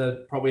in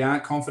that probably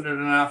aren't confident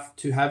enough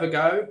to have a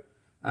go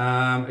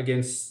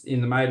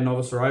in the maiden,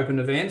 novice, or open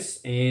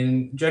events.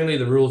 And generally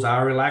the rules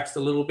are relaxed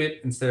a little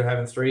bit. Instead of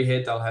having 3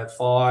 head, they'll have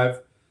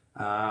 5.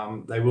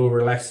 They will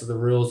relax to the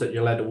rules that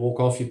you're allowed to walk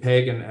off your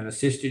peg and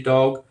assist your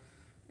dog.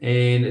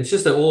 And it's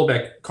just all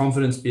about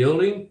confidence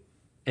building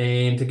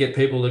and to get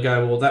people to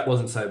go, well, that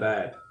wasn't so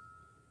bad.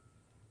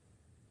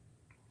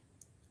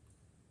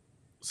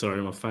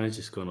 Sorry, my phone's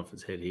just gone off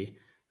its head here.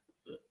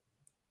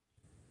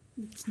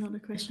 It's not a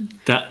question.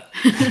 That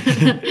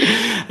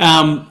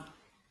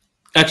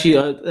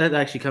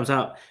actually comes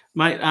up,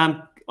 mate.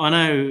 I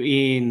know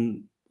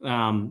in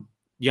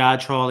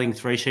yard trialing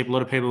 3 sheep, a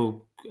lot of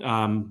people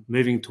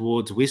moving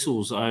towards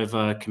whistles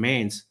over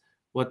commands.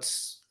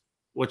 What's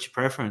your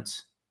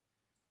preference?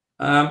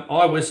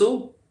 I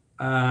whistle,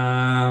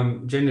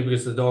 generally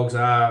because the dogs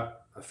are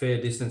a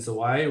fair distance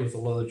away with a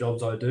lot of the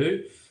jobs I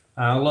do.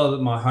 A lot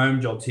of my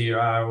home jobs here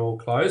are all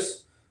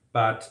close,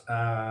 but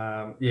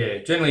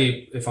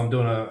generally if I'm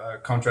doing a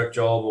contract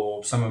job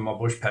or some of my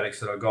bush paddocks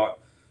that I got,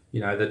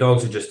 the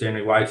dogs are just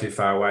generally way too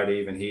far away to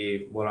even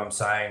hear what I'm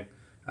saying.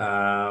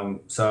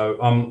 So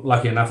I'm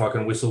lucky enough I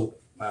can whistle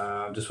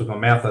just with my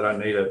mouth. I don't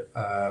need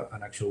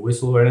an actual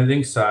whistle or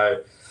anything.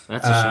 So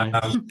that's a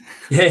shame.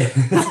 Yeah.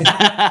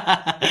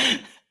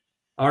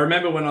 I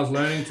remember when I was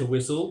learning to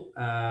whistle,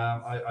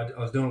 I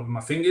was doing it with my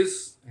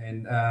fingers,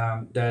 and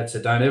Dad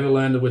said, "Don't ever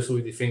learn to whistle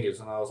with your fingers."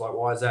 And I was like,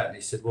 "Why is that?" And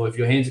he said, "Well, if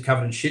your hands are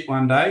covered in shit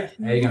one day,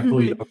 how are you going to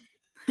pull your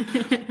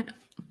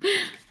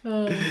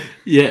dog?"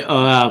 Yeah,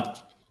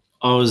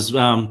 I was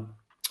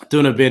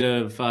doing a bit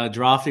of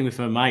drafting with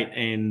my mate,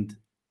 and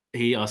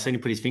I seen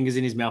him put his fingers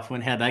in his mouth.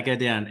 Went, "How'd that go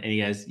down?" And he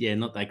goes, "Yeah,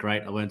 not that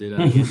great. I won't do that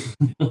again."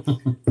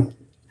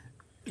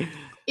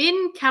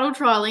 In cattle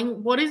trialing,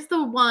 what is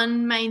the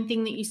one main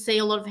thing that you see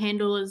a lot of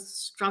handlers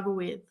struggle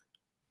with?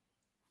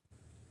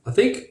 I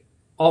think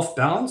off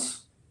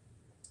balance.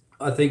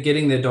 I think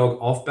getting their dog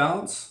off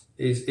balance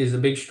is a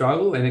big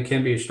struggle, and it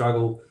can be a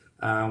struggle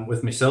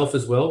with myself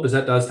as well, because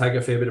that does take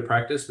a fair bit of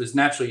practice. Because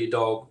naturally, your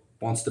dog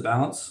wants to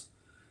balance,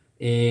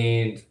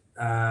 and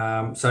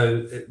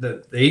so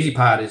the easy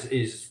part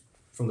is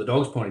from the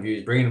dog's point of view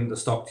is bringing them the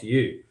stock to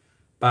you.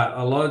 But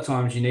a lot of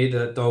times, you need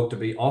the dog to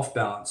be off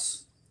balance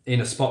in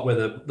a spot where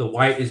the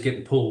weight is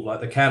getting pulled.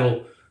 Like the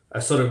cattle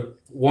are sort of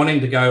wanting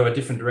to go a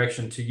different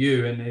direction to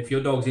you, and if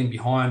your dog's in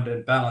behind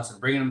and balance and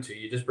bringing them to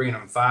you, you're just bringing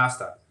them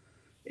faster.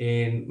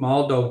 And my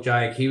old dog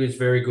Jake, he was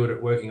very good at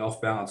working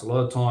off balance. A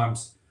lot of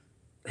times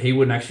he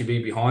wouldn't actually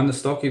be behind the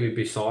stock, he'd be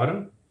beside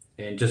him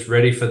and just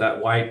ready for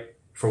that weight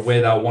for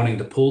where they were wanting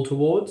to pull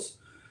towards.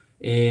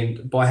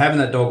 And by having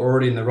that dog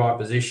already in the right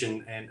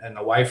position and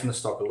away from the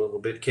stock a little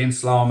bit, can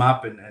slow them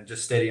up and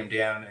just steady them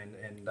down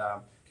and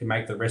can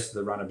make the rest of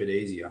the run a bit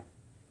easier.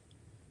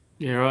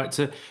 Yeah, right.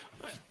 So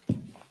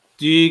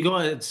do you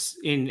guys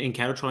in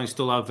cattle trialing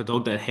still have a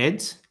dog that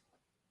heads,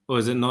 or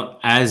is it not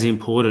as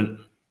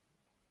important?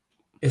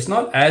 It's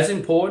not as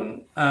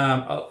important.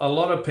 A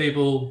lot of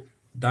people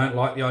don't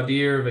like the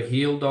idea of a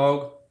heel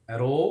dog at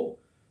all,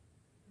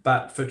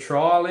 but for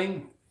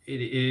trialing,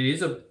 it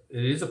is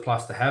a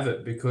plus to have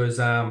it, because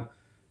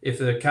if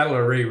the cattle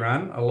are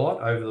rerun a lot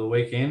over the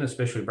weekend,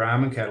 especially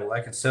Brahman cattle,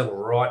 they can settle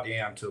right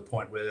down to a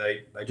point where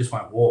they just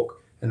won't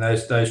walk. And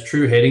those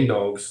true heading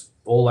dogs,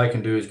 all they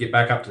can do is get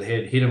back up to the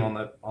head, hit them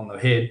on the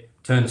head,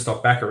 turn the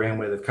stock back around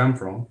where they've come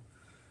from,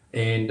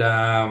 and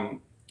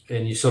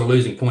you're sort of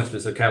losing points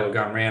because the cattle are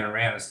going round and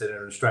round instead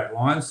of in a straight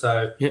line.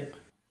 So yep.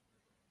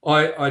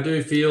 I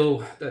do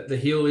feel that the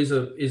heel is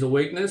a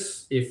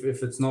weakness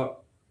if it's not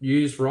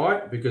used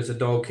right, because the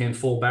dog can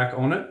fall back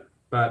on it.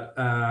 But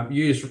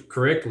used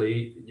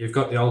correctly, you've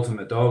got the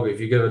ultimate dog. If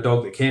you've got a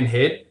dog that can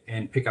head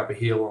and pick up a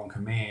heel on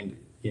command,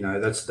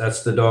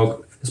 that's the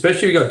dog.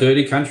 Especially if you've got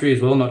dirty country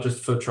as well, not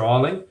just for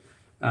trialing.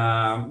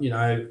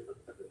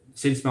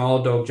 Since my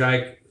old dog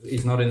Jake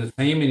is not in the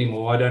team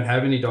anymore, I don't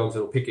have any dogs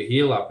that will pick a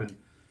heel up.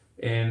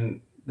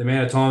 And the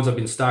amount of times I've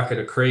been stuck at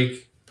a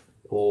creek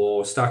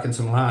or stuck in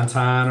some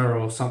lantana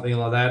or something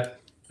like that,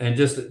 and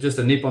just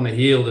a nip on the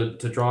heel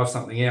to drive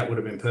something out would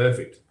have been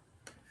perfect.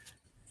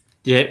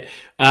 Yeah,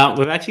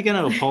 we're actually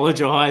going to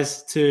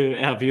apologise to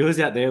our viewers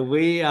out there.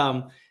 We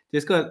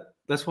just got,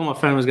 that's why my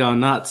phone was going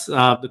nuts.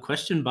 The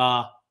question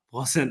bar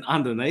wasn't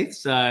underneath,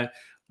 so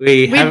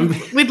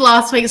with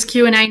last week's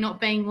Q&A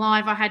not being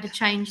live, I had to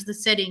change the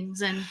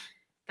settings and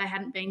they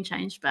hadn't been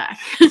changed back.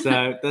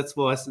 So that's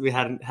why we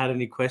hadn't had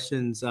any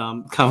questions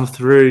come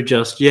through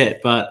just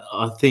yet, but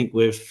I think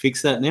we've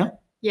fixed that now.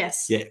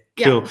 Yes. Yeah,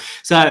 cool. Yep.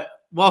 So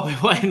while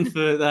we're waiting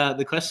for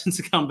the questions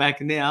to come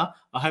back now,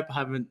 I hope I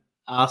haven't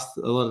asked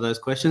a lot of those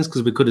questions,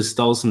 because we could have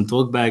stole some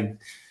dog bag,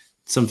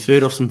 some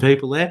food off some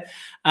people there.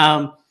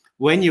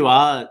 When you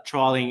are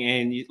trialing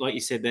and like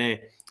you said there,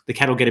 the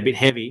cattle get a bit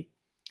heavy,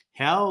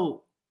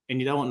 and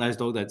you don't want those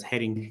dogs that's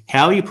heading,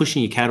 how are you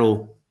pushing your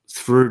cattle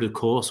through the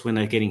course when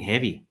they're getting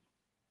heavy?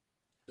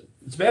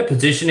 It's about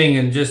positioning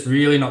and just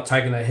really not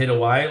taking their head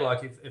away.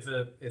 Like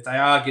if they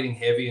are getting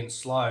heavy and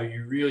slow,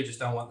 you really just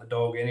don't want the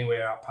dog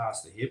anywhere up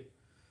past the hip.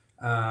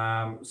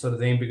 Sort of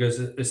thing, because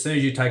as soon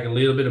as you take a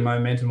little bit of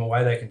momentum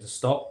away, they can just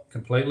stop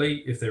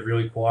completely if they're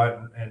really quiet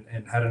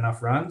and had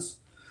enough runs.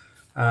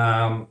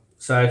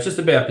 So it's just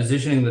about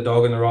positioning the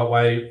dog in the right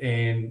way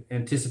and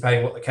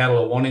anticipating what the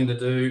cattle are wanting to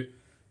do.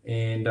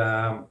 And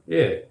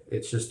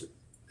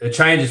it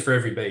changes for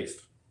every beast.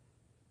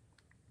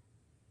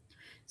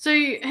 So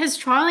has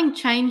trialing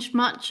changed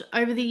much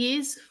over the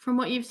years from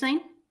what you've seen?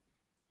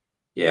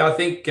 Yeah, I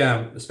think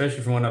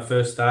especially from when I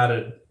first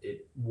started,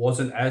 it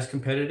wasn't as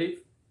competitive.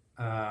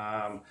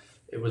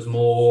 It was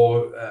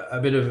more a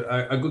bit of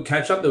a good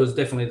catch-up. There was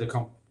definitely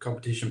the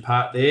competition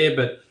part there,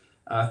 but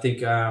I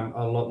think a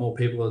lot more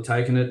people are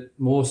taking it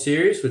more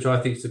serious, which I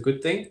think is a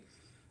good thing.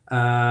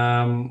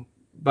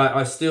 But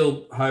I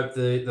still hope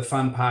the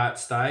fun part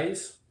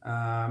stays.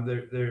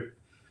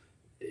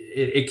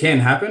 It can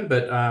happen,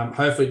 but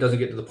hopefully it doesn't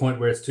get to the point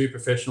where it's too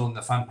professional and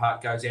the fun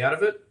part goes out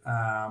of it.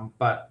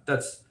 But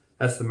that's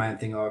the main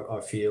thing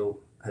I feel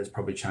has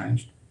probably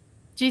changed.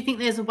 Do you think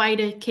there's a way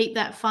to keep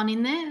that fun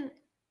in there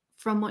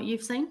from what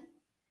you've seen?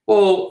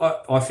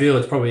 Well, I feel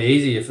it's probably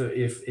easy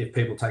if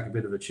people take a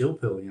bit of a chill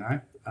pill,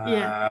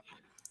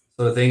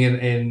 sort of thing.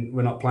 And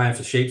we're not playing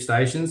for sheep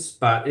stations,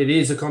 but it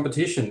is a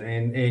competition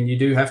and you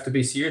do have to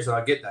be serious.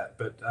 I get that.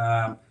 But,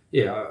 I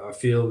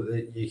feel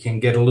that you can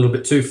get a little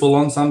bit too full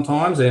on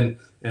sometimes. And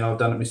I've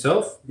done it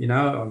myself, you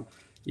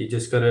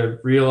just got to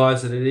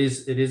realize that it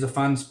is a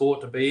fun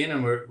sport to be in,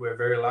 and we're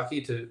very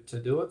lucky to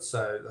do it.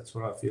 So that's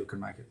what I feel can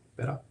make it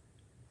better.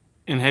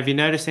 And have you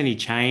noticed any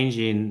change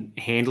in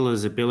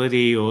handlers'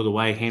 ability or the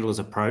way handlers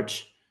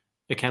approach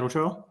a cattle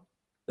trial?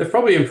 They've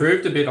probably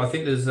improved a bit. I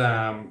think there's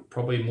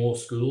probably more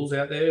schools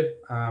out there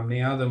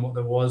now than what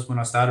there was when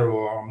I started,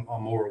 or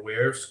I'm more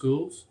aware of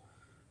schools.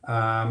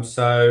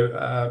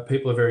 So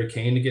people are very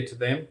keen to get to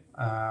them.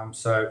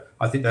 So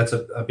I think that's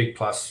a big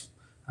plus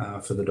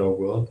for the dog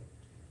world.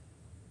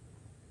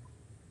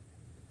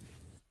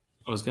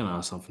 I was going to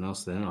ask something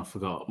else then. I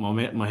forgot.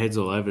 My head's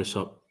all over the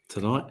shop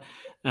tonight.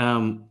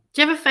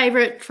 Do you have a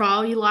favourite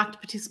trial you like to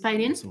participate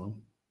in?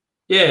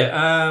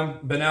 Yeah,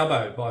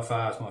 Benalbo by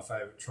far is my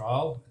favourite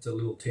trial. It's a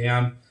little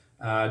town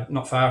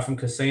not far from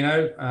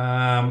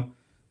Casino.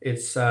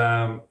 It's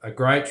a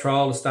great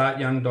trial to start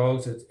young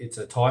dogs. It's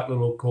a tight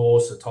little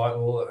course, a tight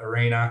little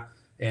arena,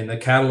 and the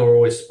cattle are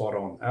always spot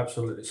on,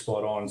 absolutely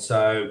spot on.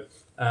 So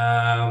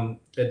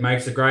it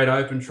makes a great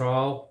open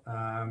trial,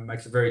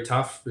 makes it very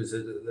tough because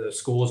the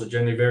scores are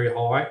generally very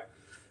high.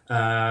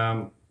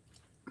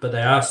 But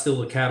they are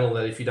still the cattle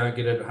that if you don't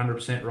get it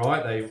 100%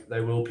 right,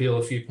 they will peel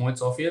a few points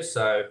off you.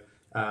 So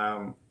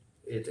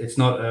it's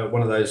not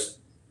one of those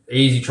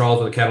easy trials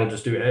where the cattle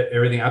just do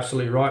everything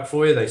absolutely right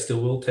for you, they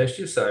still will test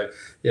you. So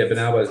yeah,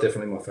 Bonalbo is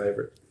definitely my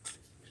favourite.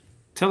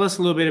 Tell us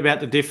a little bit about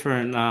the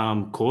different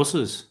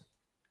courses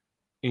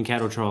in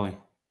cattle trialing.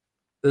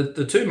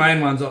 The two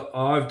main ones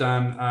I've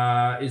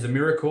done is a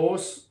mirror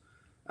course.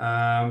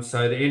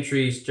 So the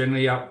entry is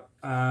generally up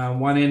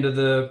one end of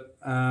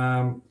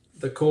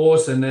the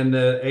course, and then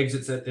the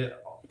exits at the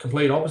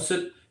complete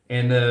opposite,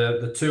 and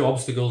the two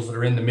obstacles that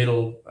are in the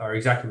middle are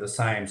exactly the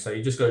same. So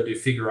you just got to do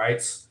figure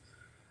eights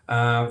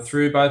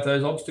through both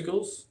those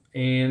obstacles.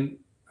 And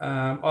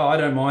I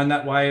don't mind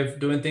that way of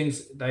doing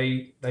things.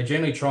 They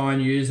generally try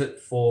and use it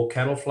for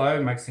cattle flow.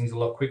 It makes things a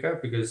lot quicker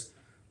because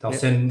they'll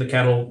send the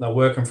cattle, they'll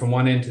work them from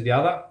one end to the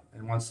other,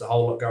 and once the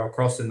whole lot go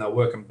across, then they'll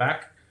work them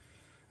back.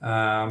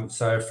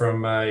 So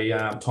from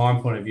a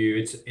time point of view,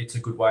 it's a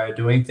good way of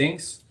doing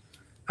things.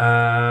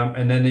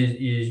 And then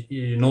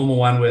your normal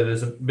one where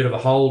there's a bit of a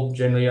hole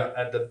generally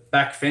at the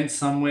back fence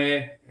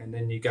somewhere, and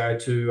then you go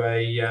to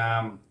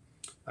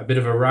a bit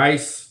of a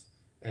race,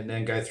 and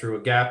then go through a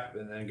gap,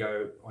 and then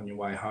go on your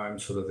way home,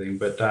 sort of thing.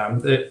 But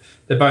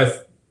they're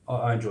both.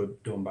 I enjoy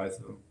doing both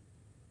of them.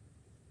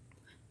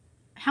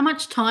 How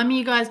much time are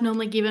you guys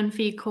normally given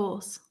for your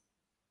course?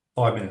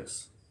 5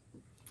 minutes.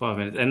 5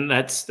 minutes, and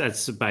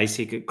that's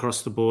basic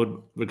across the board,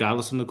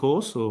 regardless of the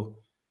course, or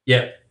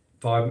yeah,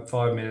 5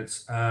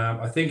 minutes.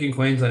 I think in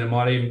Queensland it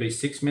might even be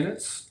 6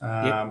 minutes.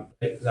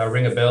 They'll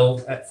ring a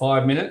bell at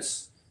 5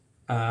 minutes,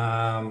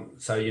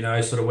 so you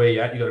know sort of where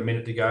you're at. You've got a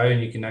minute to go,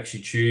 and you can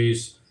actually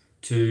choose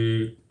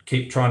to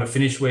keep trying to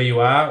finish where you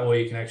are, or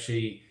you can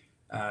actually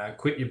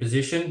quit your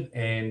position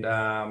and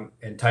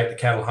take the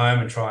cattle home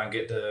and try and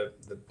get the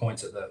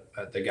points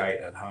at the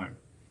gate at home.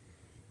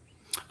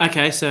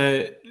 Okay,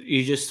 so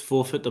you just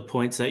forfeit the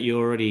points that you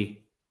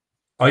already.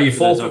 Oh, you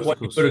forfeit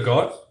what you could have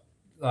got.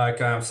 Like,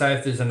 say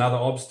if there's another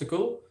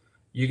obstacle,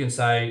 you can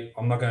say,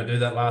 I'm not going to do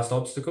that last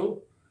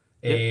obstacle,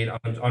 and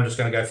I'm just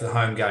going to go for the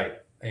home gate.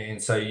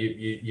 And so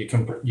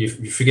you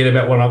forget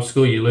about one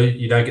obstacle, you lose,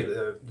 you don't get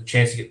the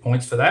chance to get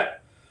points for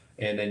that,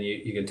 and then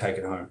you can take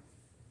it home.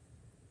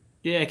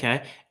 Yeah,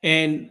 okay.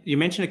 And you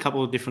mentioned a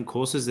couple of different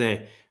courses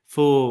there.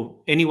 For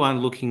anyone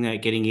looking at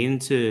getting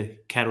into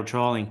cattle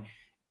trialing,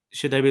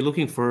 should they be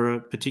looking for a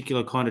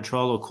particular kind of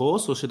trial or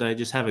course, or should they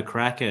just have a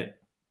crack at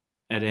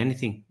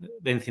anything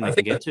they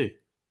can get to?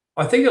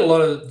 I think a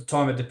lot of the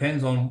time it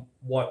depends on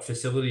what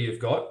facility you've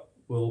got.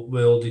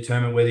 Will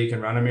determine whether you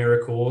can run a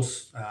mirror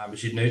course.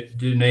 But you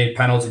do need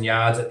panels and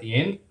yards at the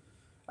end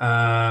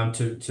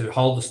to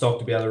hold the stock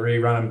to be able to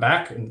rerun them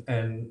back,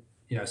 and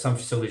you know some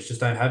facilities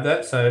just don't have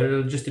that. So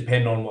it'll just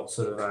depend on what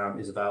sort of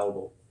is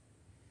available.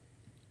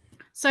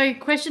 So,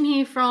 question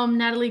here from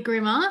Natalie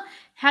Grimmer.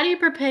 How do you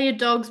prepare your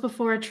dogs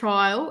before a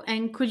trial?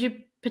 And could you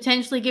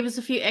potentially give us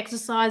a few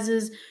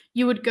exercises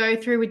you would go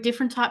through with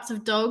different types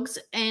of dogs?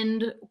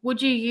 And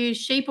would you use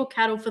sheep or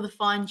cattle for the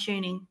fine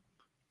tuning?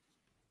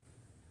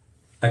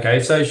 Okay,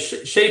 so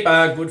sheep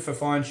are good for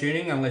fine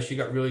tuning unless you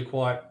got really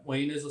quiet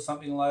weaners or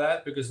something like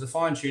that, because the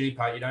fine tuning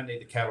part, you don't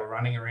need the cattle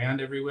running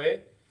around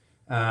everywhere.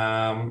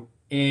 And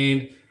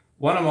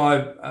one of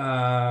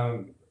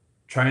my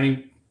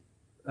training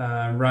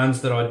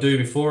runs that I do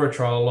before a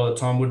trial a lot of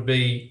the time would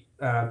be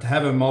to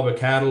have a mob of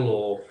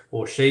cattle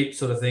or sheep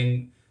sort of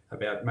thing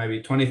about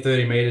maybe 20,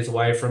 30 metres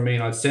away from me,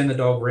 and I'd send the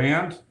dog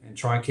round and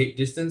try and keep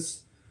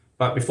distance.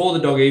 But before the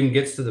dog even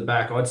gets to the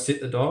back, I'd sit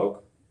the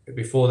dog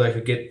before they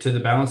could get to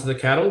the balance of the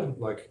cattle,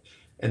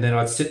 and then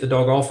I'd sit the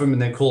dog off them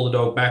and then call the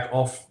dog back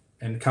off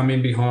and come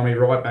in behind me,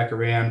 right back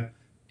around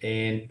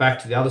and back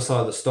to the other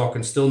side of the stock,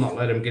 and still not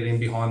let him get in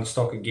behind the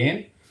stock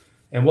again.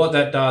 And what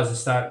that does is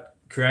start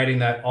creating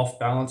that off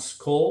balance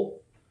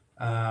call,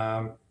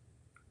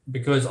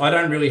 because I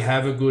don't really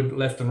have a good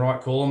left and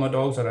right call on my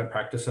dogs. I don't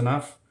practice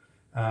enough.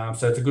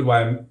 So it's a good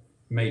way of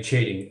me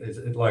cheating. It's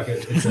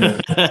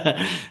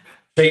a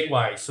cheat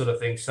way sort of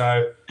thing.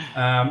 So,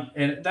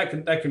 and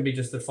that can be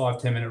just a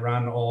 5-10 minute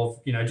run of,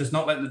 just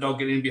not letting the dog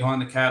get in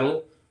behind the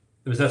cattle,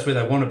 because that's where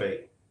they want to be.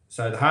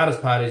 So the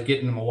hardest part is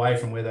getting them away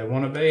from where they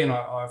want to be. And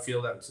I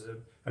feel that's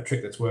a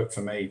trick that's worked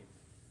for me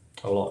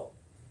a lot.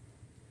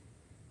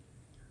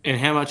 And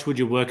how much would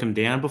you work them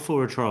down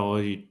before a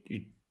trial?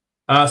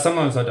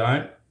 Sometimes I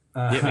don't.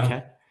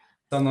 Okay.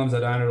 Sometimes I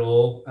don't at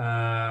all.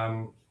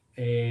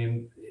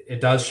 And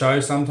it does show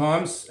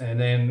sometimes, and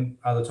then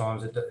other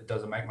times it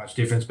doesn't make much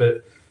difference.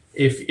 But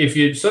if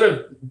you're sort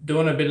of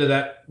doing a bit of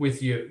that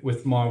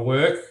with my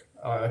work,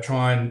 I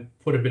try and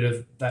put a bit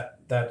of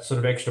that sort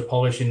of extra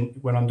polish in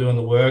when I'm doing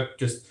the work.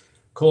 Just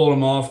call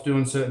them off,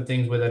 doing certain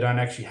things where they don't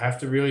actually have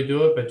to really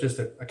do it, but just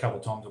a couple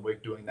of times a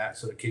week doing that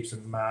sort of keeps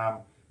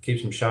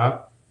them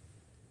sharp.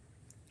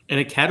 And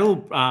a cattle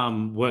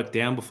work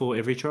down before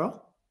every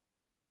trial?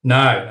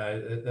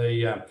 No.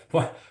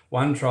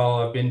 One trial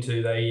I've been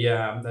to,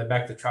 they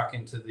backed the truck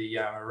into the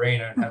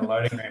arena and had a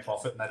loading ramp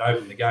off it, and they'd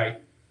opened the gate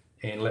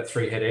and let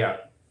 3 head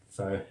out.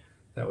 So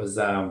that was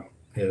there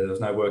was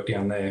no work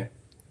down there.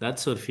 That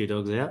sort of few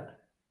dogs out.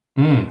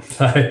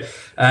 So,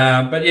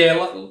 but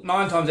yeah,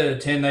 9 times out of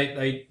 10,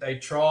 they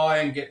try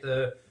and get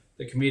the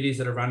the committees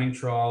that are running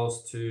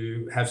trials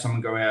to have someone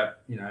go out,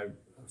 a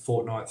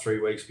fortnight, 3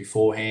 weeks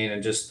beforehand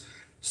and just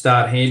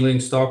start handling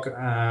stock.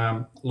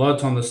 A lot of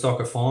time the stock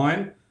are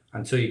fine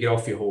until you get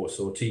off your horse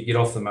or till you get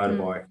off the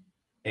motorbike.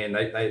 And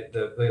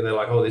they're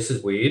like, oh, this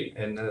is weird.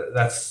 And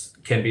that's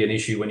can be an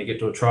issue when you get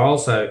to a trial.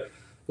 So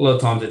a lot of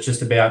times it's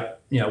just about,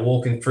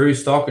 walking through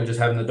stock and just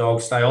having the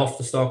dog stay off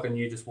the stock and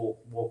you just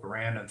walk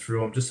around and through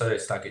them just so they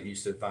start getting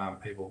used to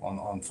people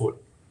on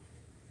foot.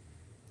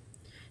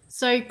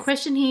 So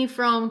question here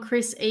from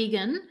Chris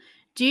Egan.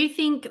 Do you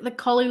think the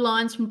collie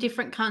lines from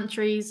different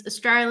countries,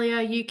 Australia,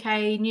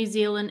 UK, New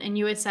Zealand and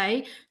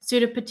USA,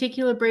 suit a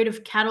particular breed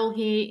of cattle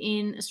here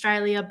in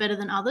Australia better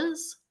than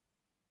others?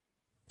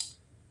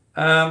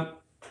 The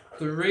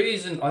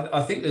reason,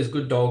 I think there's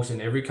good dogs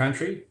in every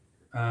country.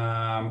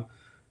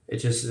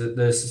 It's just that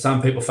there's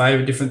some people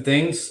favour different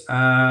things.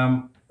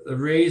 The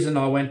reason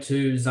I went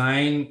to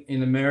Zane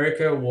in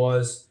America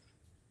was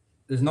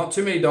there's not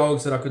too many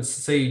dogs that I could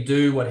see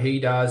do what he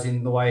does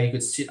in the way he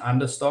could sit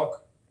under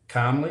stock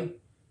calmly.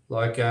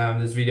 Like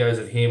there's videos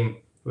of him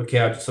with a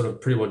cow just sort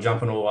of pretty well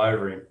jumping all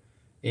over him,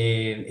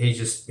 and he's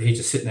just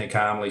sitting there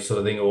calmly, sort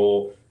of thing.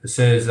 Or as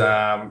soon as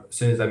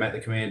they make the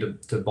command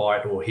to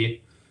bite or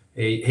hit,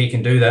 he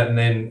can do that, and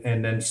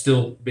then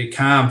still be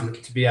calm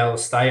to be able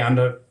to stay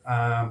under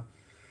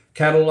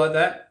cattle like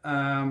that.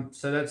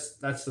 So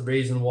that's the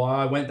reason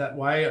why I went that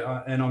way,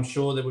 and I'm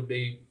sure there would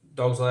be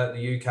dogs like that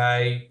in the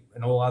UK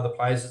and all other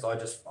places. I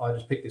just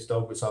picked this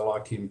dog because I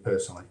liked him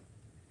personally.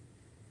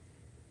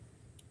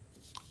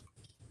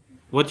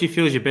 What do you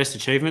feel is your best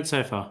achievement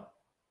so far?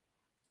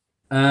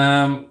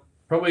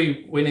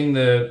 Probably winning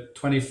the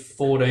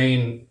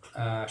 2014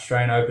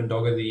 Australian Open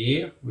Dog of the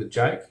Year with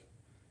Jake.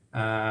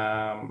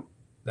 That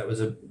was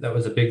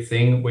a big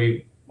thing.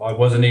 I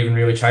wasn't even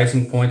really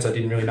chasing points. I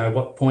didn't really know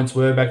what points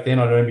were back then.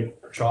 I'd only been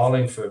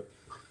trialing for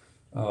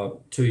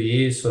 2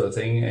 years, sort of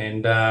thing,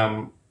 and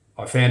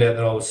I found out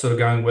that I was sort of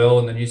going well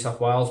in the New South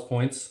Wales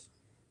points,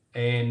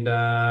 and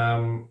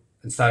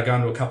started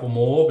going to a couple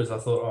more because I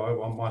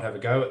thought, I might have a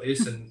go at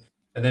this,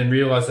 and then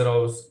realised that I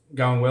was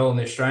going well in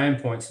the Australian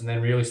points, and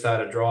then really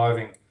started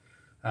driving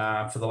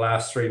for the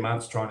last 3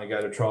 months, trying to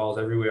go to trials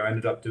everywhere. I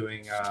ended up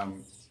doing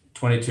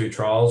 22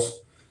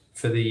 trials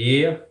for the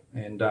year,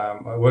 and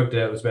I worked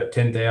out it was about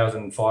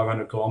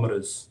 10,500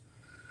 kilometres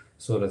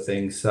sort of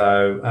thing.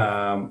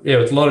 So it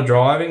was a lot of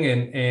driving,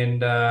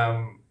 and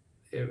I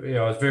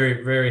was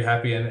very, very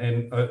happy,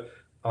 and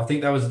I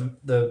think that was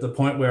the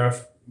point where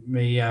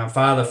my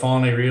father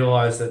finally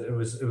realised that it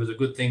was a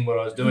good thing what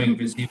I was doing,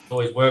 because he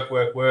always work.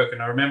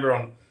 And I remember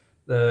on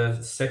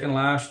the second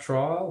last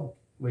trial,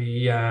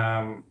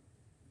 I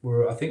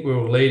think we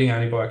were leading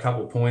only by a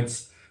couple of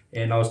points,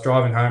 and I was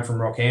driving home from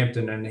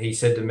Rockhampton, and he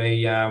said to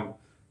me,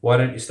 why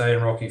don't you stay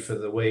in Rocky for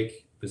the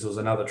week, because there was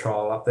another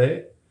trial up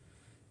there,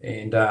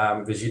 and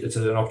because it's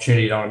an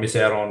opportunity you don't want to miss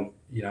out on.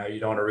 You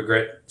don't want to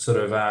regret sort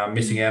of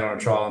missing out on a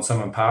trial and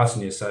someone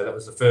passing you. So that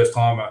was the first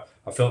time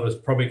I felt it was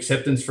probably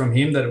acceptance from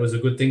him that it was a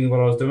good thing what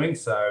I was doing.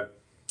 So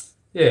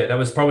yeah, that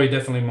was probably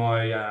definitely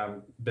my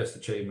best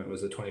achievement,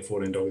 was the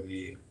 2014 Dog of the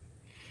Year.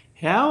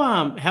 How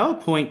are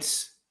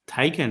points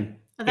taken?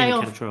 Are they in a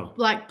off trial?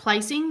 like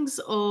placings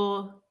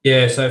or?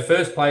 Yeah, so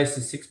first place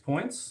is 6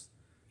 points,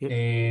 Yep.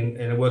 and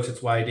it works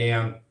its way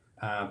down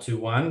to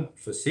 1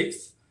 for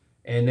sixth,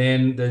 and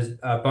then there's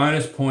a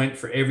bonus point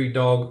for every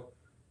dog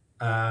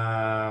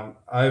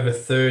over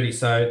 30.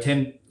 So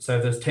if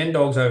there's 10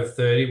 dogs over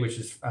 30, which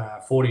is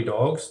 40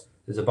 dogs,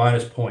 there's a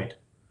bonus point.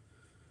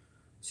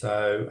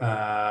 So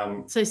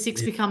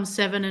 6 becomes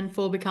 7 and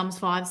 4 becomes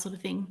 5, sort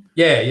of thing.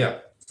 yeah.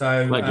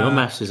 So Like your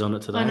maths is on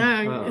it today. I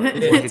know. Oh,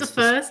 It's a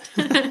first.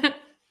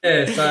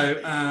 yeah,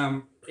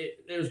 so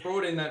it was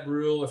brought in that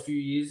rule a few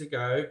years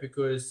ago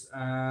because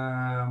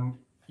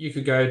you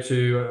could go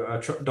to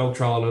a dog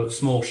trial at a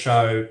small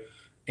show,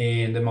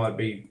 and there might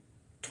be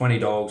 20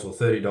 dogs or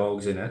 30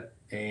 dogs in it,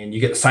 and you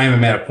get the same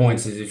amount of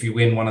points as if you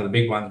win one of the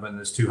big ones when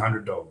there's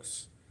 200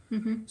 dogs.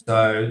 Mm-hmm.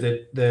 So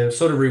they're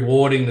sort of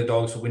rewarding the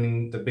dogs for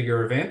winning the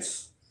bigger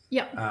events.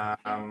 Yep.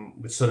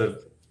 Which sort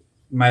of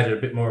made it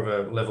a bit more of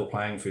a level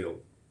playing field.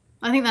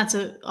 I think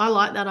I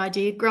like that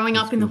idea. Growing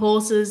up in the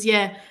horses,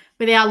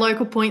 with our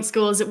local point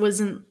scores, it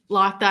wasn't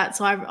like that.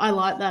 So I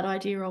like that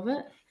idea of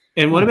it.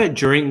 And what about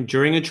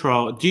during a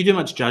trial? Do you do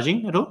much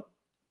judging at all?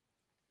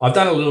 I've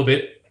done a little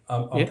bit.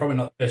 I'm probably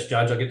not the best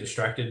judge. I get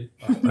distracted,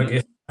 I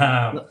guess.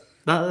 But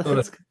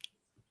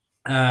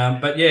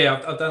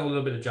yeah, I've done a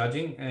little bit of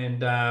judging,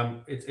 and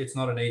it's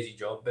not an easy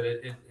job, but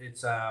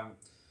it's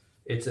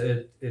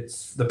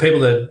the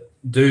people that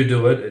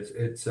do it.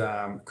 It's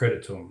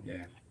credit to them.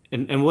 Yeah.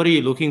 And what are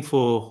you looking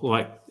for?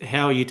 Like,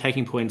 how are you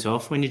taking points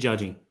off when you're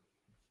judging?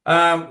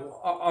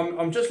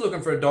 I'm just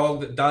looking for a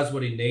dog that does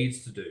what he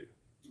needs to do.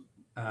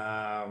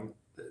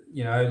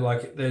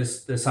 Like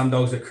there's some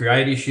dogs that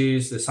create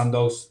issues. There's some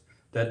dogs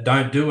that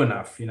don't do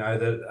enough.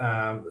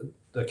 That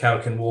the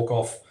cattle can walk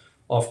off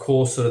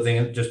course, sort of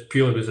thing, just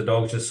purely because the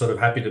dog's just sort of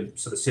happy to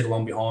sort of sit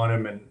along behind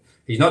him, and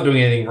he's not doing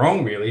anything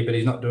wrong really, but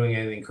he's not doing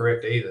anything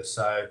correct either.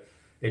 So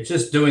it's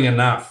just doing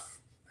enough.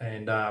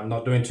 and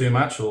not doing too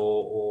much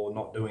or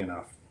not doing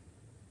enough.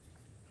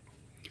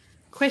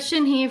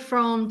 Question here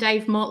from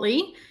Dave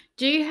Motley.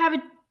 Do you have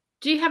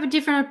a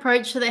different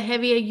approach to the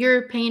heavier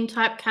European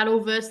type cattle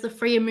versus the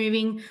freer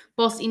moving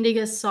Boss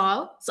Indigo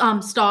style?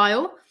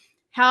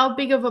 How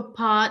big of a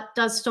part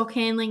does stock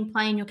handling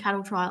play in your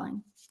cattle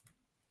trialing?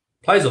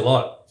 Plays a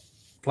lot,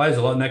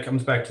 and that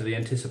comes back to the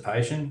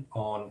anticipation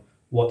on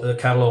what the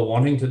cattle are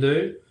wanting to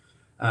do.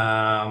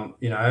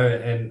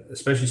 And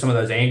especially some of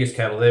those Angus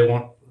cattle,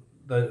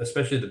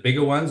 especially the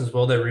bigger ones as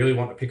well, they really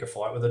want to pick a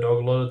fight with the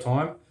dog a lot of the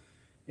time.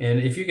 And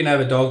if you can have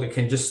a dog that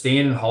can just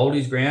stand and hold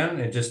his ground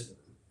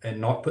and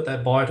not put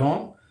that bite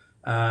on,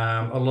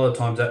 a lot of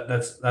times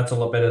that's a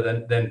lot better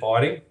than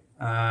biting,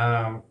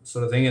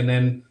 sort of thing. And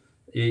then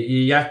your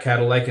yak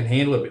cattle, they can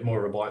handle a bit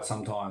more of a bite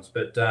sometimes,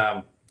 but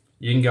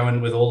you can go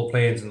in with all the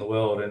plans in the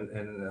world, and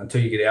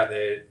until you get out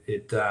there,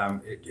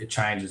 it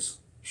changes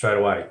straight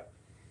away.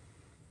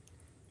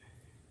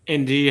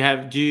 And do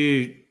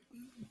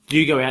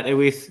you go out there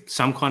with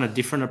some kind of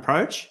different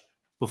approach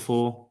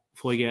before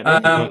you get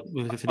out there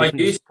with different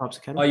types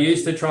of cattle? I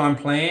used to try and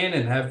plan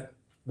and have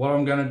what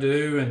I'm going to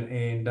do,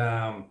 and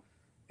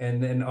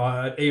then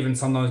I even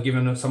sometimes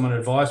given someone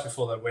advice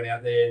before they went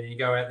out there, and you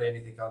go out there and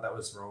you think, oh, that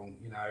was wrong,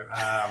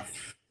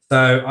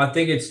 So I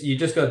think you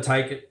just got to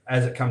take it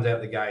as it comes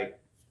out the gate,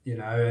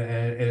 and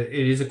it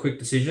is a quick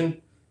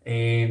decision,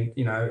 and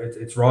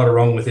it's right or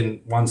wrong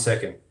within 1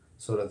 second,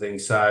 sort of thing.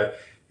 So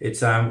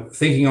it's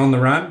thinking on the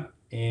run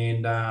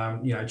and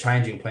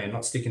changing plan,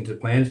 not sticking to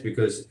plans,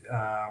 because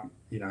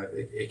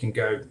it can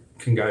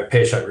go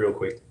pear-shaped real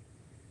quick.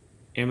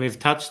 And we've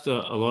touched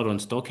a lot on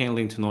stock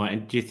handling tonight.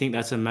 And do you think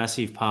that's a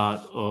massive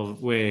part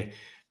of where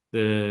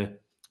the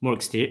more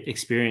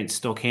experienced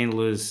stock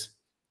handlers,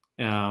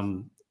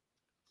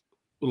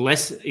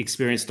 less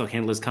experienced stock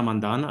handlers come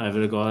undone over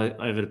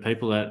the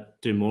people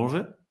that do more of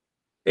it?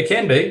 It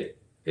can be.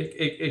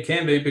 It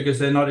can be, because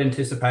they're not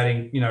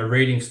anticipating,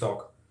 reading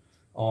stock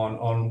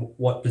on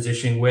what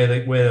position, where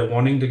they're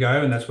wanting to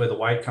go, and that's where the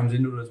weight comes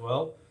into it as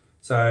well.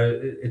 So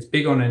it's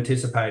big on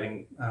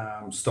anticipating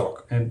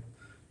stock, and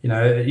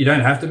you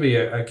don't have to be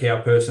a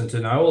cow person to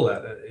know all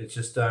that. It's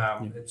just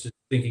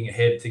thinking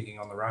ahead, thinking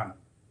on the run.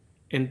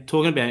 And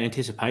talking about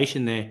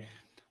anticipation there,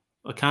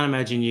 I can't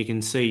imagine you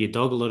can see your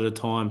dog a lot of the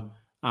time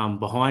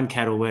behind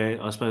cattle,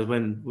 where I suppose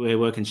when we're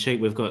working sheep,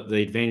 we've got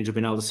the advantage of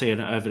being able to see it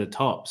over the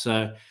top.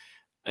 So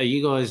are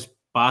you guys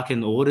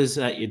barking orders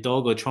at your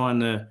dog or trying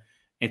to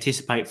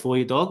anticipate for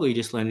your dog, or are you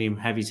just letting him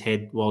have his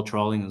head while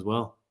trialing as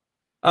well?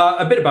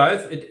 A bit of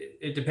both.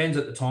 It depends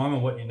at the time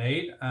on what you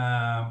need.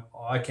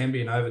 I can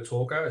be an over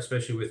talker,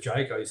 especially with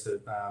Jake. I used to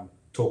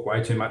talk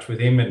way too much with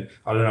him, and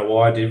I don't know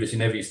why I did, because he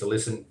never used to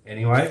listen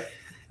anyway.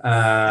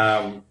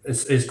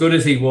 As good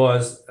as he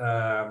was,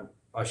 I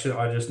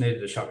just needed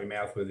to shut my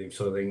mouth with him,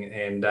 sort of thing.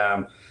 And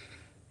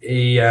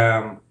he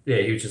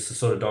was just the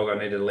sort of dog I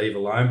needed to leave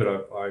alone,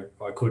 but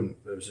I couldn't.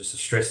 It was just a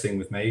stress thing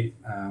with me,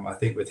 I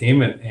think, with him.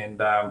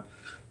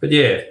 But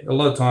yeah, a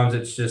lot of times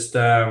it's just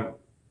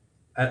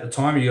at the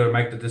time you got to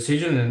make the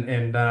decision,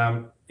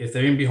 and if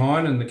they're in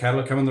behind and the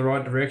cattle are coming the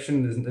right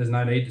direction, there's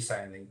no need to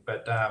say anything.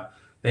 But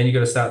then you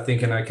got to start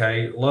thinking,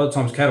 okay, a lot of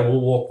times cattle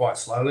will walk quite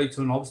slowly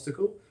to an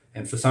obstacle,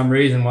 and for some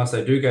reason, once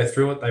they do go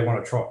through it, they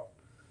want to trot.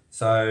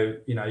 So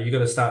you got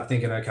to start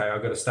thinking, okay,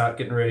 I've got to start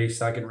getting ready,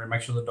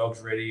 make sure the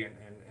dog's ready,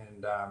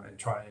 and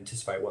try and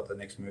anticipate what the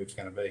next move's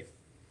going to be.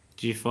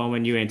 Do you find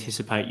when you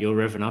anticipate you're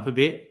revving up a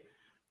bit?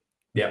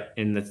 Yeah.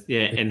 And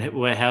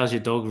how's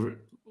your dog?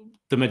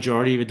 The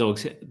majority of your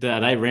dogs, are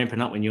they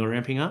ramping up when you're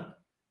ramping up?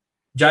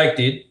 Jake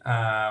did,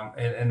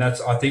 and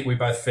that's, I think we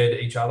both fed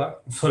each other,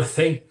 sort of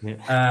thing.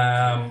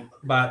 Yeah.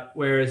 But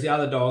whereas the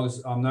other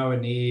dogs, I'm nowhere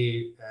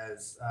near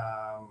as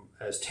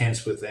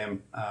tense with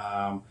them,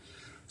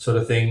 sort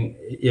of thing.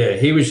 Yeah,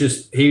 he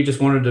just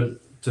wanted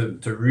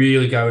to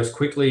really go as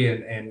quickly,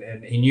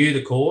 and he knew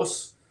the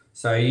course,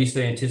 so he used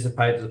to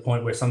anticipate to the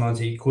point where sometimes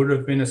he could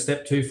have been a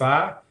step too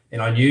far,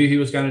 and I knew he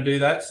was going to do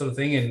that sort of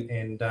thing,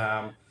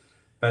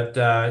 But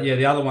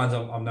the other ones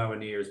I'm nowhere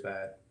near as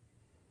bad.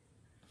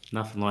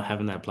 Nothing like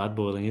having that blood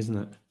boiling, isn't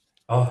it?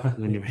 Oh,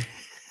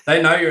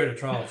 they know you're at a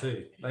trial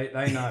too.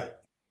 They know.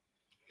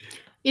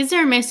 Is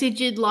there a message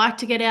you'd like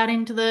to get out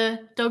into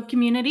the dog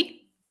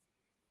community?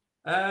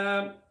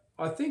 I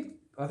think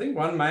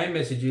one main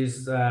message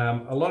is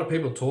a lot of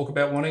people talk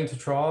about wanting to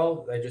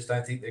trial. They just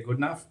don't think they're good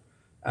enough.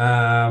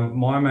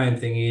 My main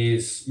thing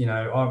is,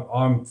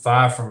 I'm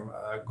far from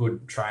a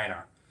good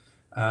trainer,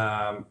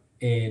 and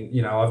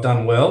I've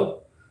done well.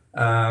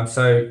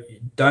 So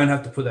you don't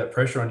have to put that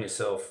pressure on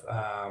yourself.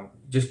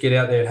 Just get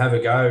out there and have a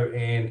go.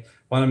 And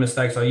one of the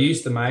mistakes I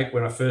used to make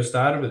when I first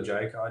started with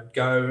Jake, I'd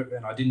go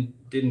and I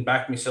didn't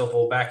back myself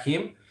or back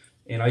him.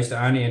 And I used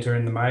to only enter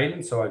in the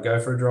maiden. So I'd go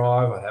for a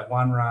drive, I'd have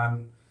one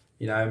run,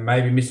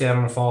 maybe miss out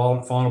on a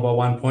final by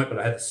 1 point, but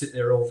I had to sit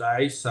there all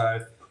day.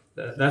 So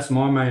that's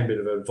my main bit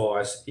of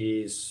advice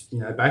is,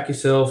 back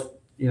yourself.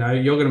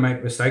 You're going to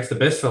make mistakes. The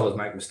best fellas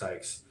make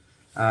mistakes.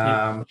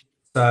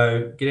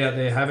 So get out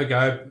there, have a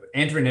go,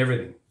 enter in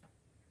everything,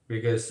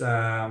 because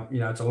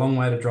it's a long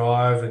way to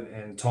drive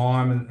and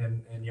time,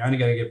 and you're only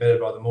going to get better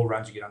by the more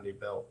runs you get under your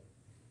belt.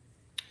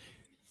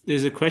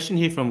 There's a question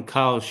here from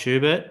Carl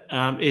Schubert.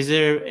 Is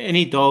there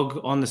any dog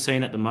on the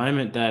scene at the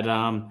moment that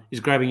is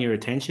grabbing your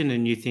attention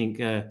and you think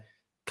a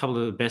couple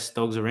of the best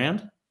dogs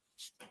around?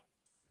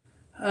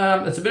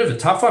 It's a bit of a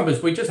tough one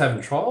because we just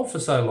haven't trialled for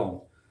so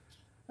long.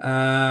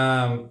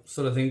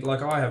 Sort of thing,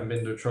 like I haven't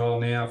been to a trial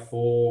now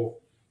for,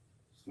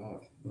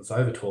 it's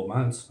over 12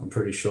 months, I'm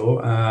pretty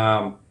sure.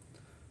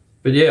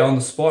 But yeah, on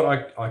the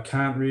spot, I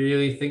can't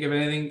really think of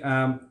anything.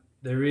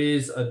 There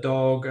is a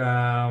dog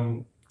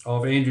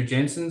of Andrew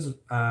Jensen's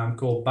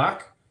called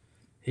Buck.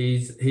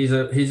 He's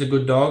a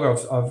good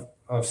dog.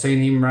 I've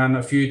seen him run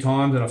a few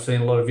times, and I've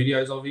seen a lot of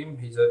videos of him.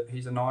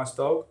 He's a nice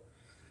dog.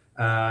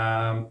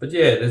 But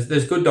yeah,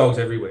 there's good dogs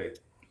everywhere.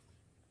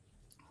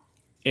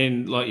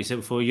 And like you said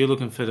before, you're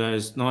looking for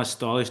those nice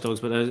stylish dogs,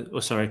 but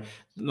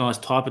nice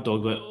type of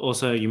dog. But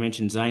also, you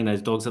mentioned Zane,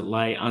 those dogs that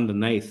lay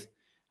underneath.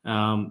 Do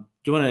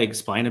you want to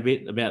explain a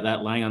bit about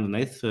that laying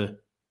underneath?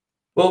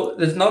 Well,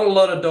 there's not a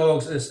lot of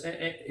dogs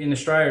in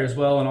Australia as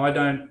well, and I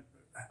don't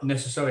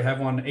necessarily have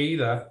one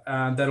either,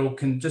 that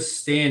can just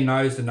stand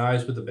nose to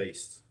nose with the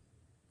beast,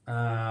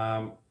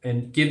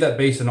 and give that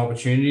beast an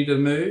opportunity to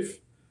move.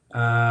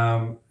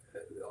 A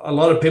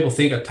lot of people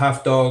think a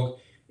tough dog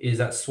is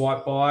that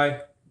swipe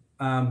by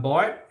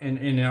bite, and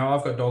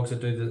I've got dogs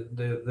that do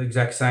the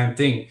exact same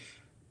thing.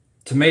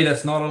 To me,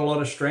 that's not a lot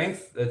of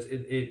strength.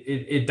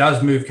 It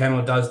does move cattle,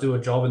 it does do a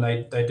job, and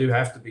they do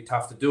have to be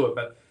tough to do it.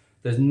 But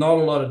there's not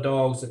a lot of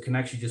dogs that can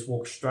actually just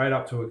walk straight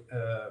up to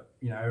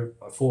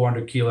a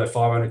 400 kilo,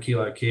 500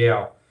 kilo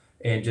cow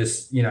and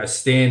just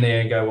stand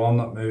there and go, well, I'm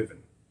not moving,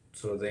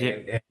 sort of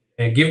thing,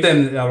 and give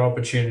them that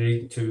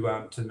opportunity to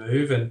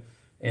move. And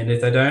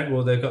if they don't,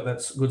 well, they've got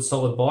that good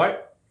solid bite,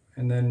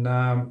 and then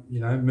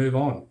move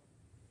on.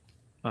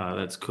 Oh,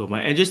 that's cool,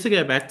 mate. And just to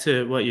go back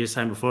to what you were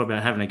saying before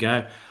about having a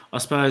go, I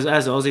suppose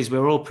as Aussies,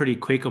 we're all pretty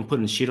quick on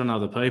putting shit on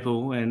other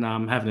people and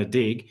having a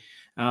dig.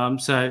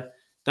 So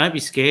don't be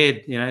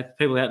scared.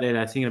 People out there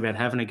that are thinking about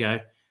having a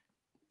go,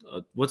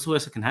 what's the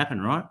worst that can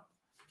happen, right?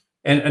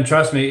 And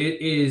trust me,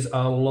 it is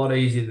a lot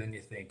easier than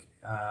you think.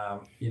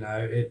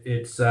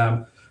 It's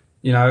a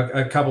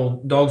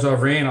couple dogs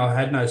I've ran, I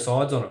had no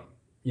sides on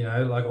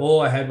them. Like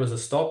all I had was a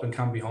stop and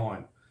come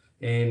behind.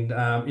 And,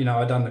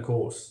 I done the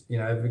course,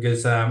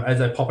 because as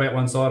they pop out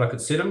one side, I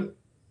could sit them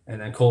and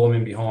then call them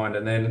in behind.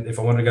 And then if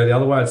I wanted to go the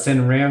other way, I'd send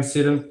them around,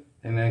 sit them,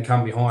 and then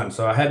come behind.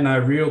 So I had no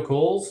real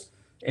calls.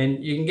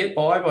 And you can get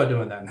by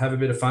doing that and have a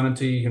bit of fun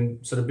until you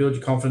can sort of build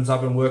your confidence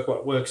up and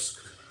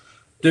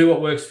do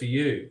what works for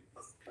you.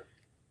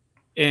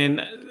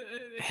 And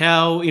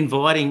how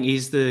inviting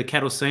is the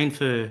cattle scene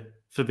for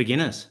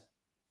beginners?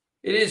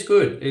 It is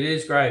good. It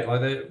is great.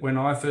 Like when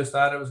I first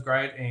started, it was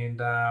great,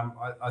 and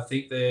I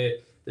think they're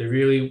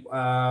really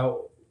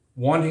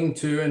wanting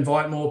to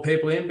invite more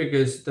people in,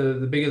 because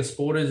the bigger the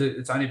sport is,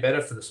 it's only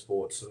better for the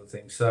sport, sort of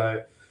thing.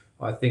 So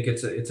I think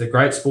it's a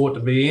great sport to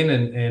be in,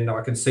 and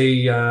I can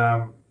see,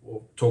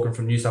 talking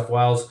from New South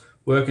Wales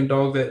working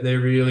dog, that they're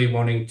really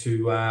wanting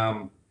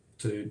to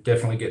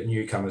definitely get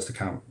newcomers to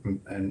come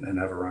and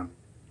have a run.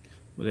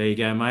 Well, there you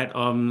go, mate.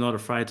 I'm not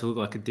afraid to look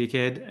like a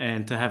dickhead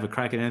and to have a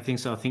crack at anything.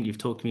 So I think you've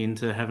talked me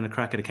into having a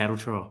crack at a cattle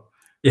trial.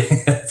 Yeah,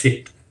 that's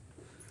it.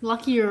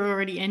 Lucky you're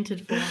already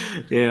entered for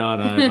one. Yeah, I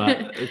know,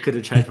 but it could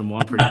have changed my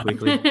mind pretty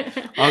quickly.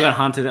 I got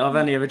hunted. I've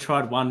only ever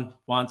tried one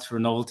once for a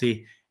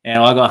novelty,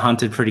 and I got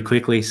hunted pretty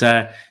quickly.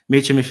 So,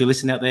 Mitchum, if you're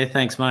listening out there,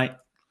 thanks, mate.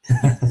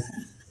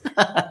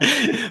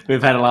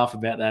 We've had a laugh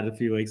about that a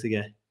few weeks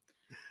ago.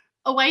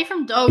 Away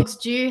from dogs,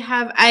 do you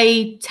have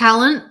a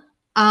talent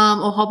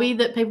or hobby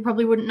that people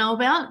probably wouldn't know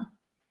about?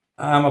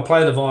 I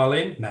play the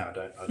violin. No, I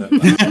don't.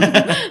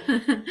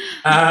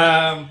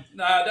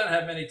 No, I don't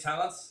have many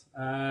talents.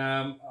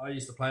 I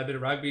used to play a bit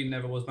of rugby,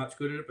 never was much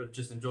good at it, but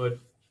just enjoyed,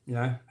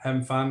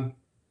 having fun,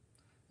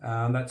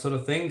 that sort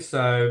of thing.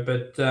 So,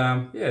 but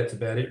yeah, it's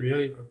about it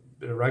really. A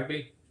bit of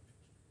rugby.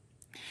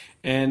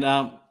 And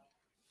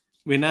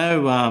we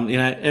know,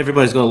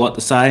 everybody's got a lot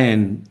to say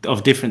and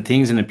of different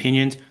things and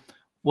opinions.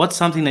 What's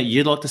something that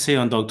you'd like to see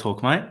on Dog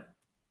Talk, mate?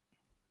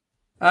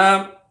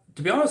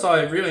 To be honest,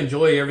 I really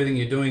enjoy everything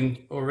you're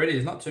doing already.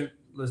 There's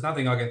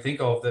nothing I can think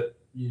of that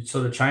you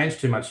sort of change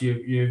too much.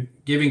 You're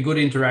giving good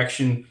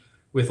interaction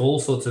with all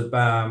sorts of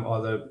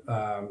either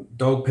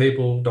dog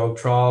people, dog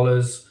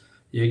trialers.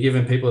 You're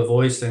giving people a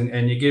voice,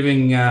 and you're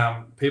giving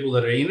people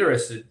that are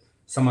interested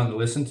someone to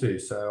listen to.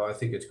 So I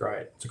think it's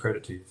great. It's a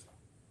credit to you.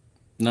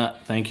 No,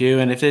 thank you.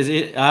 And if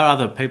are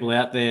other people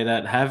out there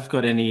that have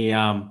got any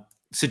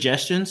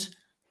suggestions,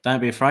 don't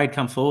be afraid.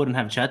 Come forward and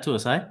have a chat to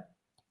us, eh?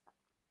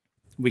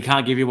 We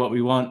can't give you what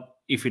we want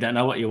if we don't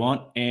know what you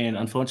want. And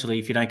unfortunately,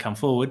 if you don't come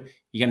forward,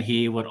 you're going to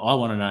hear what I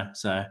want to know.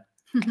 So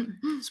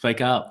speak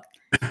up.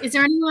 Is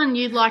there anyone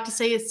you'd like to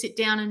see us sit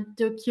down and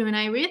do a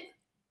Q&A with?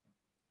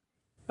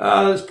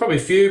 There's probably a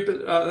few,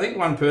 but I think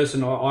one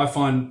person I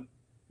find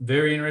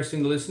very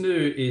interesting to listen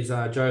to is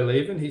Joe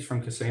Leven. He's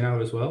from Casino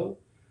as well.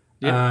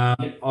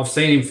 Yep. I've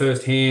seen him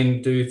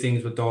firsthand do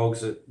things with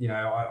dogs that,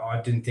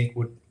 I didn't think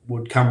would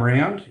would come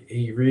around.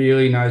 He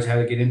really knows how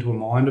to get into a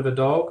mind of a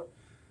dog.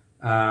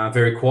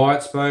 Very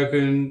quiet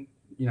spoken.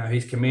 You know,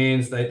 his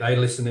commands, they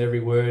listen to every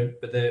word,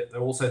 but they're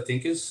also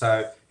thinkers.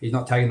 So he's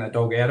not taking that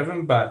dog out of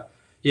him. But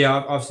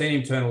yeah, I've seen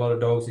him turn a lot of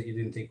dogs that you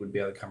didn't think would be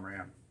able to come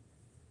around.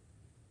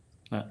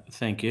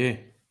 Thank you.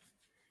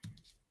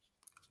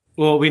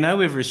 Well, we know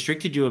we've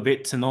restricted you a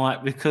bit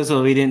tonight because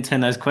we didn't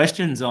turn those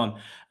questions on.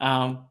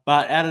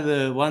 But out of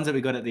the ones that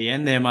we got at the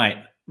end there, mate,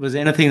 was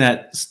there anything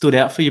that stood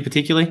out for you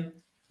particularly?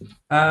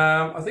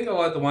 I think I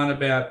like the one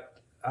about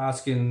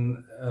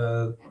asking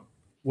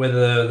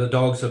whether the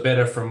dogs are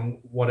better from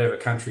whatever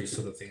country,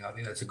 sort of thing. I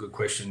think that's a good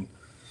question.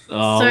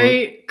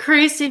 So,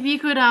 Chris, if you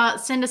could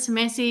send us a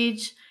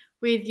message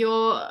with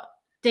your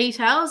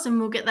details and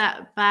we'll get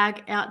that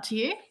bag out to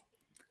you.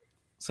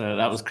 So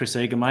that was Chris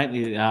Egan, mate.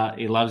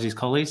 He loves his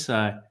collies,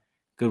 so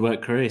good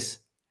work, Chris.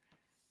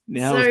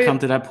 Now we've come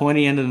to that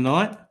pointy end of the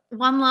night.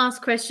 One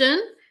last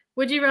question.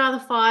 Would you rather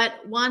fight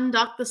one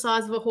duck the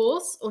size of a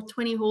horse or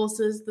 20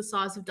 horses the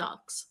size of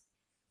ducks?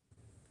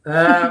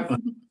 I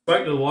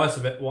spoke to the wife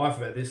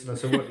about this, and I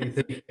said, what do you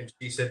think? And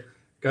she said,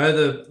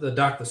 go the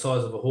duck the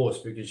size of a horse,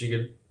 because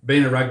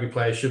being a rugby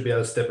player, should be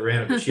able to step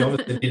around it. But she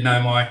obviously didn't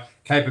know my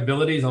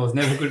capabilities. I was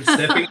never good at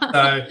stepping,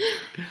 so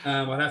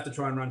I'd have to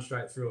try and run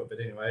straight through it. But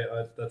anyway,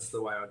 that's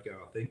the way I'd go,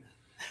 I think.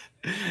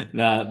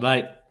 No,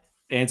 mate,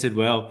 answered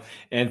well.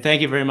 And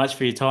thank you very much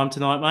for your time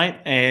tonight, mate.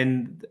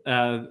 And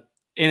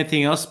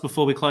anything else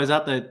before we close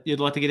up that you'd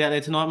like to get out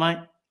there tonight,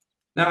 mate?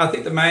 No, I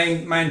think the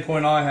main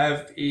point I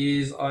have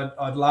is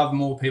I'd love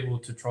more people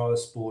to try the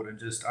sport and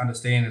just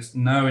understand it's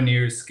nowhere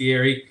near as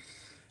scary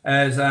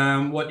as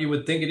what you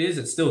would think it is.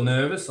 It's still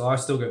nervous. I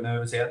still get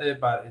nervous out there,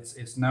 but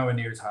it's nowhere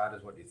near as hard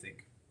as what you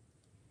think.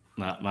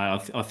 No,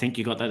 mate, I think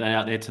you got that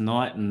out there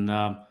tonight, and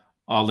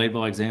I'll lead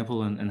by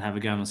example and have a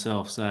go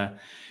myself. So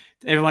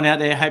everyone out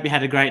there, hope you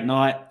had a great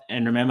night.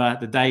 And remember,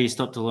 the day you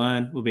stop to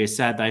learn will be a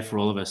sad day for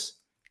all of us.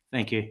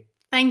 Thank you.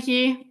 Thank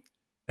you.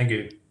 Thank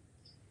you.